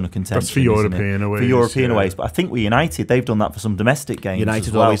major bone of contention. That's for European aways. For European aways. But I think with United, they've done that for some domestic games.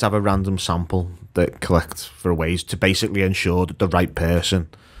 United always have a random sample that collects for aways to basically ensure that the right person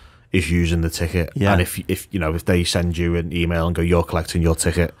is using the ticket. Yeah. And if they send you an email and go, you're collecting your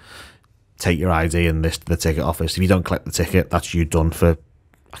ticket, take your ID and list the ticket office. If you don't collect the ticket, that's you done for.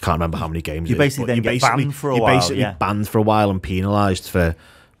 I can't remember how many games. You basically then get banned for a while. You're basically banned for a while and penalised for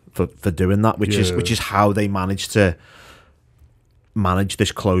doing that, which is how they manage to manage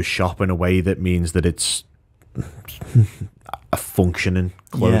this closed shop in a way that means that it's a functioning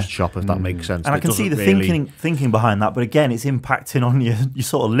closed shop, if that makes sense. And I can see the thinking behind that, but again, it's impacting on your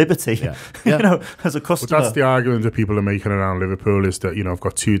sort of liberty. Yeah. As a customer. But that's the argument that people are making around Liverpool is that I've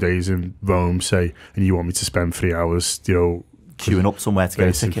got 2 days in Rome, say, and you want me to spend 3 hours, queuing up somewhere to get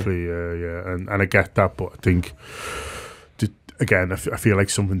a ticket. And I get that, but I think again, I feel like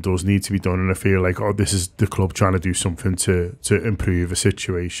something does need to be done, and I feel like this is the club trying to do something to improve a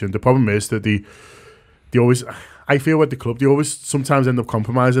situation. The problem is that they always, I feel with the club, they always sometimes end up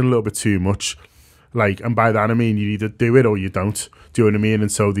compromising a little bit too much. And by that I mean you either do it or you don't. Do you know what I mean?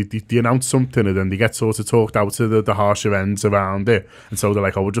 And so they announce something and then they get sort of talked out to the harsher ends around it. And so they're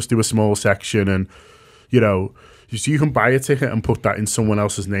like, we'll just do a small section, and you can buy a ticket and put that in someone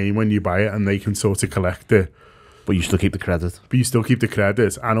else's name when you buy it, and they can sort of collect it. But you still keep the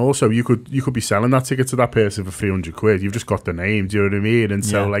credit. And also you could be selling that ticket to that person for 300 quid. You've just got the name, do you know what I mean? And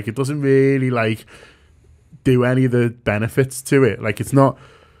so it doesn't really do any of the benefits to it.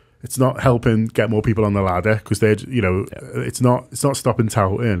 It's not helping get more people on the ladder, because they're it's not stopping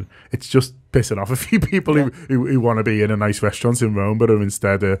touting. It's just pissing off a few people who want to be in a nice restaurant in Rome, but are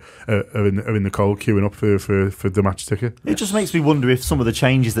instead are in the cold queuing up for the match ticket. It just makes me wonder if some of the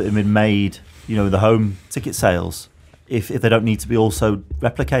changes that have been made, the home ticket sales, if they don't need to be also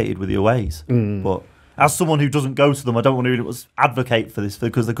replicated with the aways. But as someone who doesn't go to them, I don't want to advocate for this,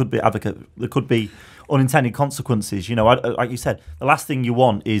 because there could be unintended consequences. Like you said, the last thing you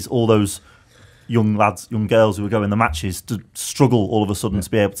want is all those young lads, young girls who were going the matches to struggle all of a sudden to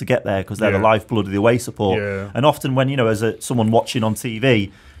be able to get there because they're the lifeblood of the away support. Yeah. And often when, as someone watching on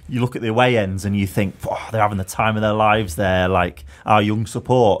TV, you look at the away ends and you think, oh, they're having the time of their lives there, like our young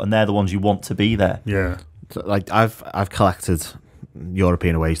support, and they're the ones you want to be there. Yeah. So, like I've collected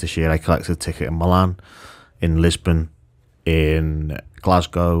European aways this year. I collected a ticket in Milan, in Lisbon, in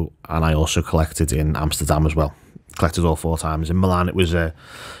Glasgow, and I also collected in Amsterdam as well. Collected all 4 times. In Milan it was a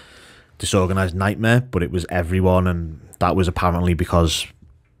disorganised nightmare, but it was everyone, and that was apparently because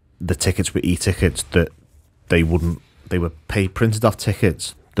the tickets were e-tickets that they were printed off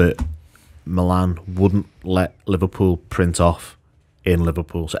tickets that Milan wouldn't let Liverpool print off in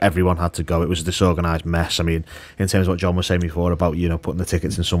Liverpool, so everyone had to go. It was a disorganised mess. I mean, in terms of what John was saying before about putting the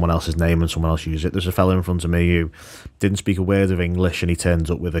tickets in someone else's name and someone else use it, there's a fellow in front of me who didn't speak a word of English, and he turns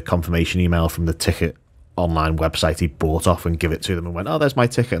up with a confirmation email from the ticket online website he bought off and give it to them and went, oh, there's my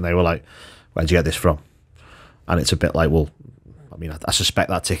ticket, and they were like, where'd you get this from? And it's a bit like, well, I mean, I suspect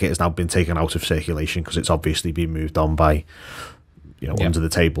that ticket has now been taken out of circulation because it's obviously been moved on by under the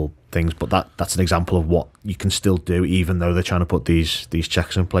table things, but that's an example of what you can still do even though they're trying to put these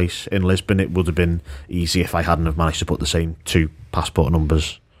checks in place. In Lisbon it would have been easy if I hadn't have managed to put the same 2 passport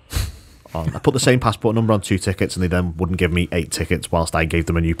numbers on. I put the same passport number on 2 tickets and they then wouldn't give me 8 tickets whilst I gave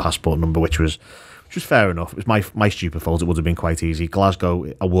them a new passport number, which was fair enough. It was my stupid fault. It would have been quite easy.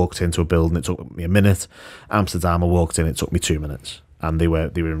 Glasgow, I walked into a building, it took me a minute. Amsterdam, I walked in, it took me 2 minutes. And they were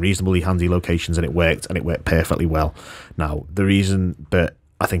in reasonably handy locations, and it worked perfectly well. Now, the reason that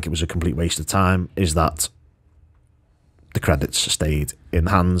I think it was a complete waste of time is that the credits stayed in the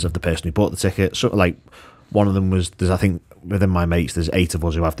hands of the person who bought the ticket. So, like, one of them was, I think within my mates, there's 8 of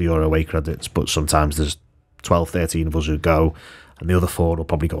us who have the Euro away credits, but sometimes there's 12, 13 of us who go, and the other 4 will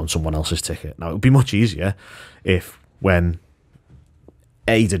probably go on someone else's ticket. Now, it would be much easier if when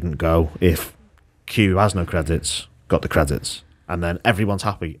A didn't go, if Q, who has no credits, got the credits. And then everyone's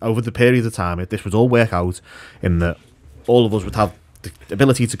happy. Over the period of time, if this would all work out in that all of us would have the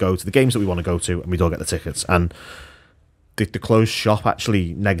ability to go to the games that we want to go to and we'd all get the tickets. And the closed shop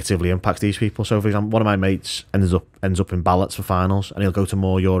actually negatively impacts these people. So, for example, one of my mates ends up in ballots for finals, and he'll go to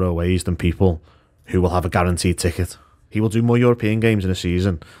more Euro aways than people who will have a guaranteed ticket. He will do more European games in a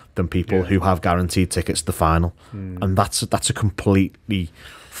season than people who have guaranteed tickets to the final. And that's a completely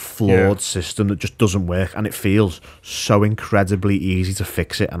flawed system that just doesn't work, and it feels so incredibly easy to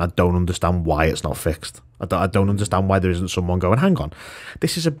fix it, and I don't understand why it's not fixed. I don't understand why there isn't someone going, hang on,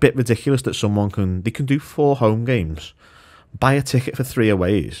 this is a bit ridiculous that someone can do 4 home games, buy a ticket for 3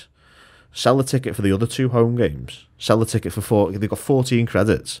 aways, sell the ticket for the other 2 home games, sell the ticket for 4, they've got 14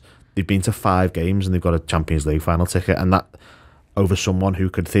 credits, they've been to 5 games and they've got a Champions League final ticket, and that over someone who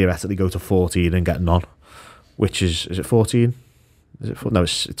could theoretically go to 14 and get none, which is it 14? Is it? No,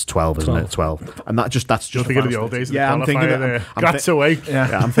 it's 12, isn't it? 12, and that's just. You're thinking of the old days. Yeah, I'm thinking of Grats away.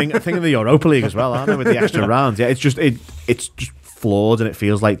 Yeah, I'm thinking of the Europa League as well, aren't I? With the extra rounds. Yeah, it's just flawed, and it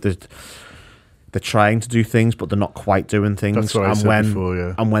feels like they're trying to do things, but they're not quite doing things. That's what I said before.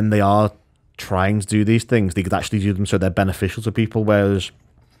 Yeah. And when they are trying to do these things, they could actually do them so they're beneficial to people. Whereas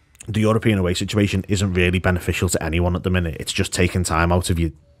the European away situation isn't really beneficial to anyone at the minute. It's just taking time out of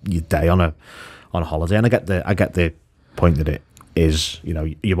your day on a holiday. And I get the point that it is,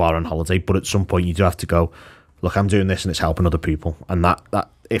 you are on holiday, but at some point you do have to go, look, I'm doing this and it's helping other people. And that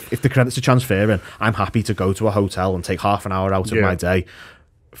if the credits are transferring, I'm happy to go to a hotel and take half an hour out of my day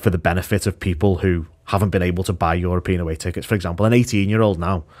for the benefit of people who haven't been able to buy European away tickets. For example, an 18-year-old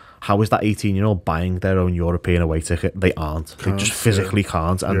now, how is that 18-year-old buying their own European away ticket? They aren't. They just physically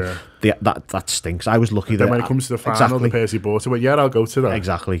can't. And that stinks. I was lucky that when it comes to the final, the person who bought it went, I'll go to that.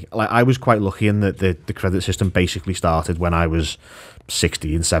 Exactly. Like, I was quite lucky in that the credit system basically started when I was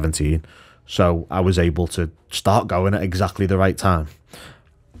 16, 17. So I was able to start going at exactly the right time,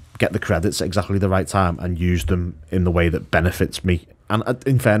 get the credits at exactly the right time, and use them in the way that benefits me. And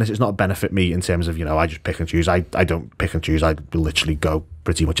in fairness, it's not benefit me in terms of, I just pick and choose. I don't pick and choose. I literally go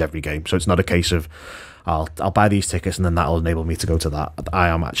pretty much every game. So it's not a case of I'll buy these tickets and then that'll enable me to go to that. I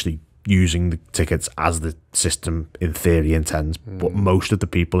am actually using the tickets as the system in theory intends. But most of the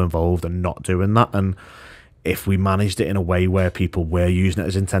people involved are not doing that. And if we managed it in a way where people were using it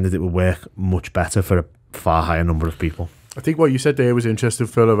as intended, it would work much better for a far higher number of people. I think what you said there was interesting,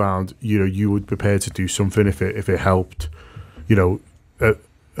 Phil, around, you would be prepared to do something if it helped,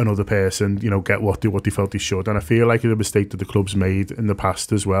 another person, get what they felt they should. And I feel like the mistake that the club's made in the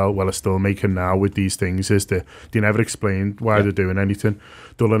past as well, are still making now with these things, is they never explain why they're doing anything.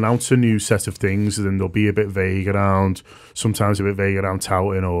 They'll announce a new set of things and then they'll be a bit vague around, sometimes a bit vague around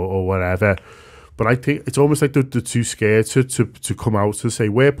touting or whatever. But I think it's almost like they're too scared to come out to say,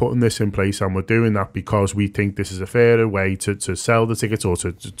 we're putting this in place and we're doing that because we think this is a fairer way to sell the tickets or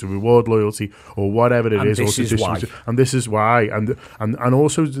to reward loyalty or whatever it is. This is why. And this is why. And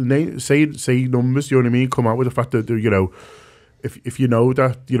also say numbers, you know what I mean? Come out with the fact that, you know, if you know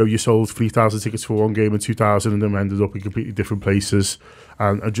that, you know, you sold 3,000 tickets for one game and 2,000 and them ended up in completely different places,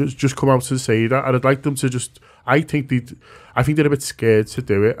 and just come out to say that. And I'd like them to just, I think they're a bit scared to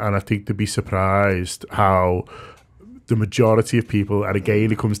do it, and I think they'd be surprised how the majority of people, and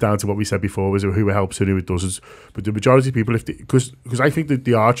again it comes down to what we said before, was who it helps and who it doesn't, but the majority of people, because I think that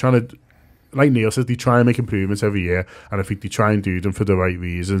they are trying to, like Neil says, they try and make improvements every year, and I think they try and do them for the right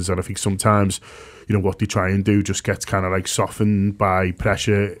reasons. And I think sometimes, you know, what they try and do just gets kind of like softened by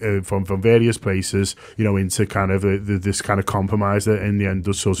pressure from various places, you know, into kind of this kind of compromise that in the end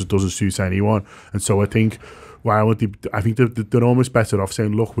doesn't suit anyone. And so I think, I think they're almost better off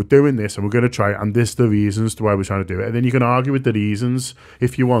saying, look, we're doing this and we're going to try it, and this is the reasons to why we're trying to do it. And then you can argue with the reasons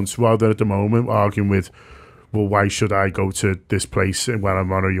if you want, rather than at the moment arguing with, well, why should I go to this place when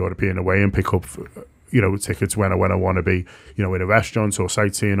I'm on a European away and pick up, you know, tickets when I want to be, you know, in a restaurant or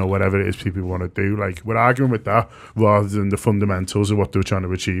sightseeing or whatever it is people want to do. Like, we're arguing with that rather than the fundamentals of what they're trying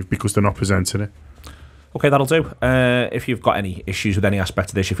to achieve, because they're not presenting it. Okay, that'll do. If you've got any issues with any aspect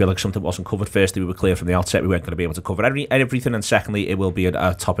of this, you feel like something wasn't covered, firstly, we were clear from the outset we weren't going to be able to cover everything, and secondly, it will be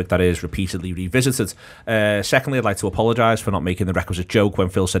a topic that is repeatedly revisited. Secondly, I'd like to apologise for not making the requisite joke when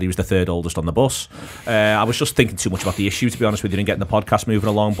Phil said he was the third oldest on the bus. I was just thinking too much about the issue, to be honest with you, and getting the podcast moving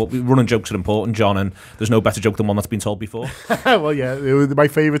along, but running jokes are important, John, and there's no better joke than one that's been told before. Well, yeah, my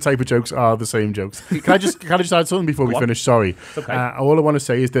favourite type of jokes are the same jokes. Can I just add something before we finish? Sorry. Okay. All I want to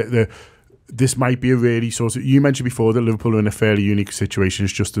say is that this might be a really sort of, you mentioned before that Liverpool are in a fairly unique situation,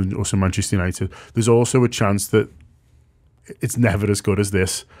 it's just us and Manchester United. There's also a chance that it's never as good as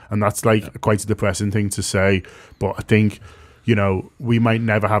this, and that's like quite a depressing thing to say, but I think, you know, we might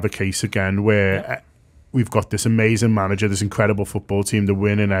never have a case again where we've got this amazing manager, this incredible football team, they're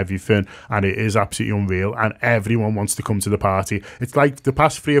winning everything, and it is absolutely unreal, and everyone wants to come to the party. It's like the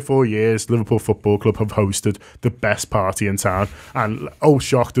past 3 or 4 years, Liverpool Football Club have hosted the best party in town, and oh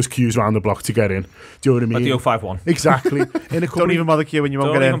shock, there's queues around the block to get in. Do you know what I mean? Like the 051. Exactly. Don't even bother queuing, you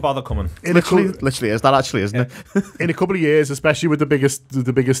won't get in. Don't even bother coming. Literally is that actually, isn't it? In a couple of years, especially with the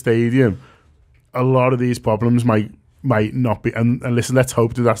biggest stadium, a lot of these problems might not be, and listen, let's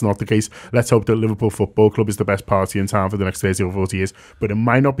hope that that's not the case. Let's hope that Liverpool Football Club is the best party in town for the next 30 or 40 years, but it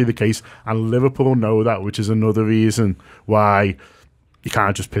might not be the case, and Liverpool know that, which is another reason why you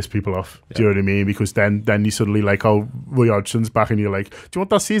can't just piss people off. Do you know what I mean? Because then you suddenly like, oh, Roy Hodgson's back, and you're like, do you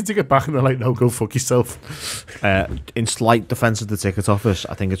want that season to get back? And they're like, no, go fuck yourself. In slight defence of the ticket office,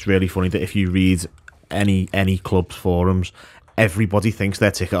 I think it's really funny that if you read any club's forums, everybody thinks their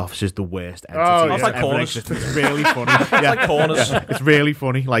ticket office is the worst entity. Oh, it's like corners. It's really funny. It's like corners. Yeah, it's really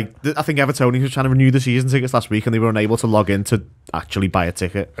funny. Like, I think Evertonians were trying to renew the season tickets last week, and they were unable to log in to actually buy a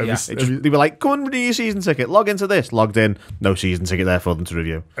ticket. They were like, come and renew your season ticket. Log into this. Logged in. No season ticket there for them to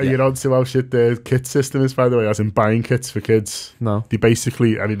review. Are you on to how shit the kit system is, by the way, as in buying kits for kids? No. They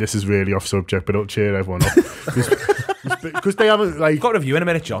basically, I mean, this is really off subject, but it'll cheer everyone up. Because they haven't, like... Got a review in a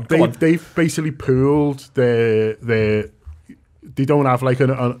minute, John. They've basically pooled their they don't have like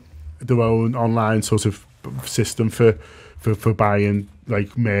their own online sort of system for buying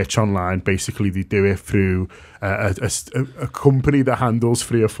like merch online. Basically, they do it through a company that handles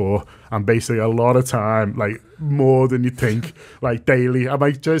 3 or 4, and basically a lot of time, like more than you think, like daily. I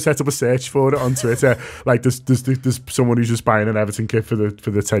might just set up a search for it on Twitter. Like there's someone who's just buying an Everton kit for the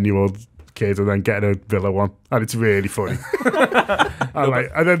 10-year-old kid and then getting a Villa one, and it's really funny.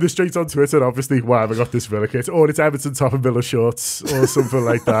 and then they're straight on Twitter, obviously, why have I got this Villa kit? Or it's Everton top and Villa shorts or something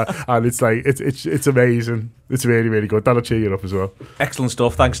like that, and it's like it's amazing. It's really, really good. That'll cheer you up as well. Excellent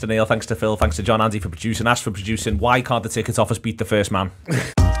stuff. Thanks to Neil, thanks to Phil, thanks to John, Andy for producing, Ash for producing. Why can't the ticket office beat the first man?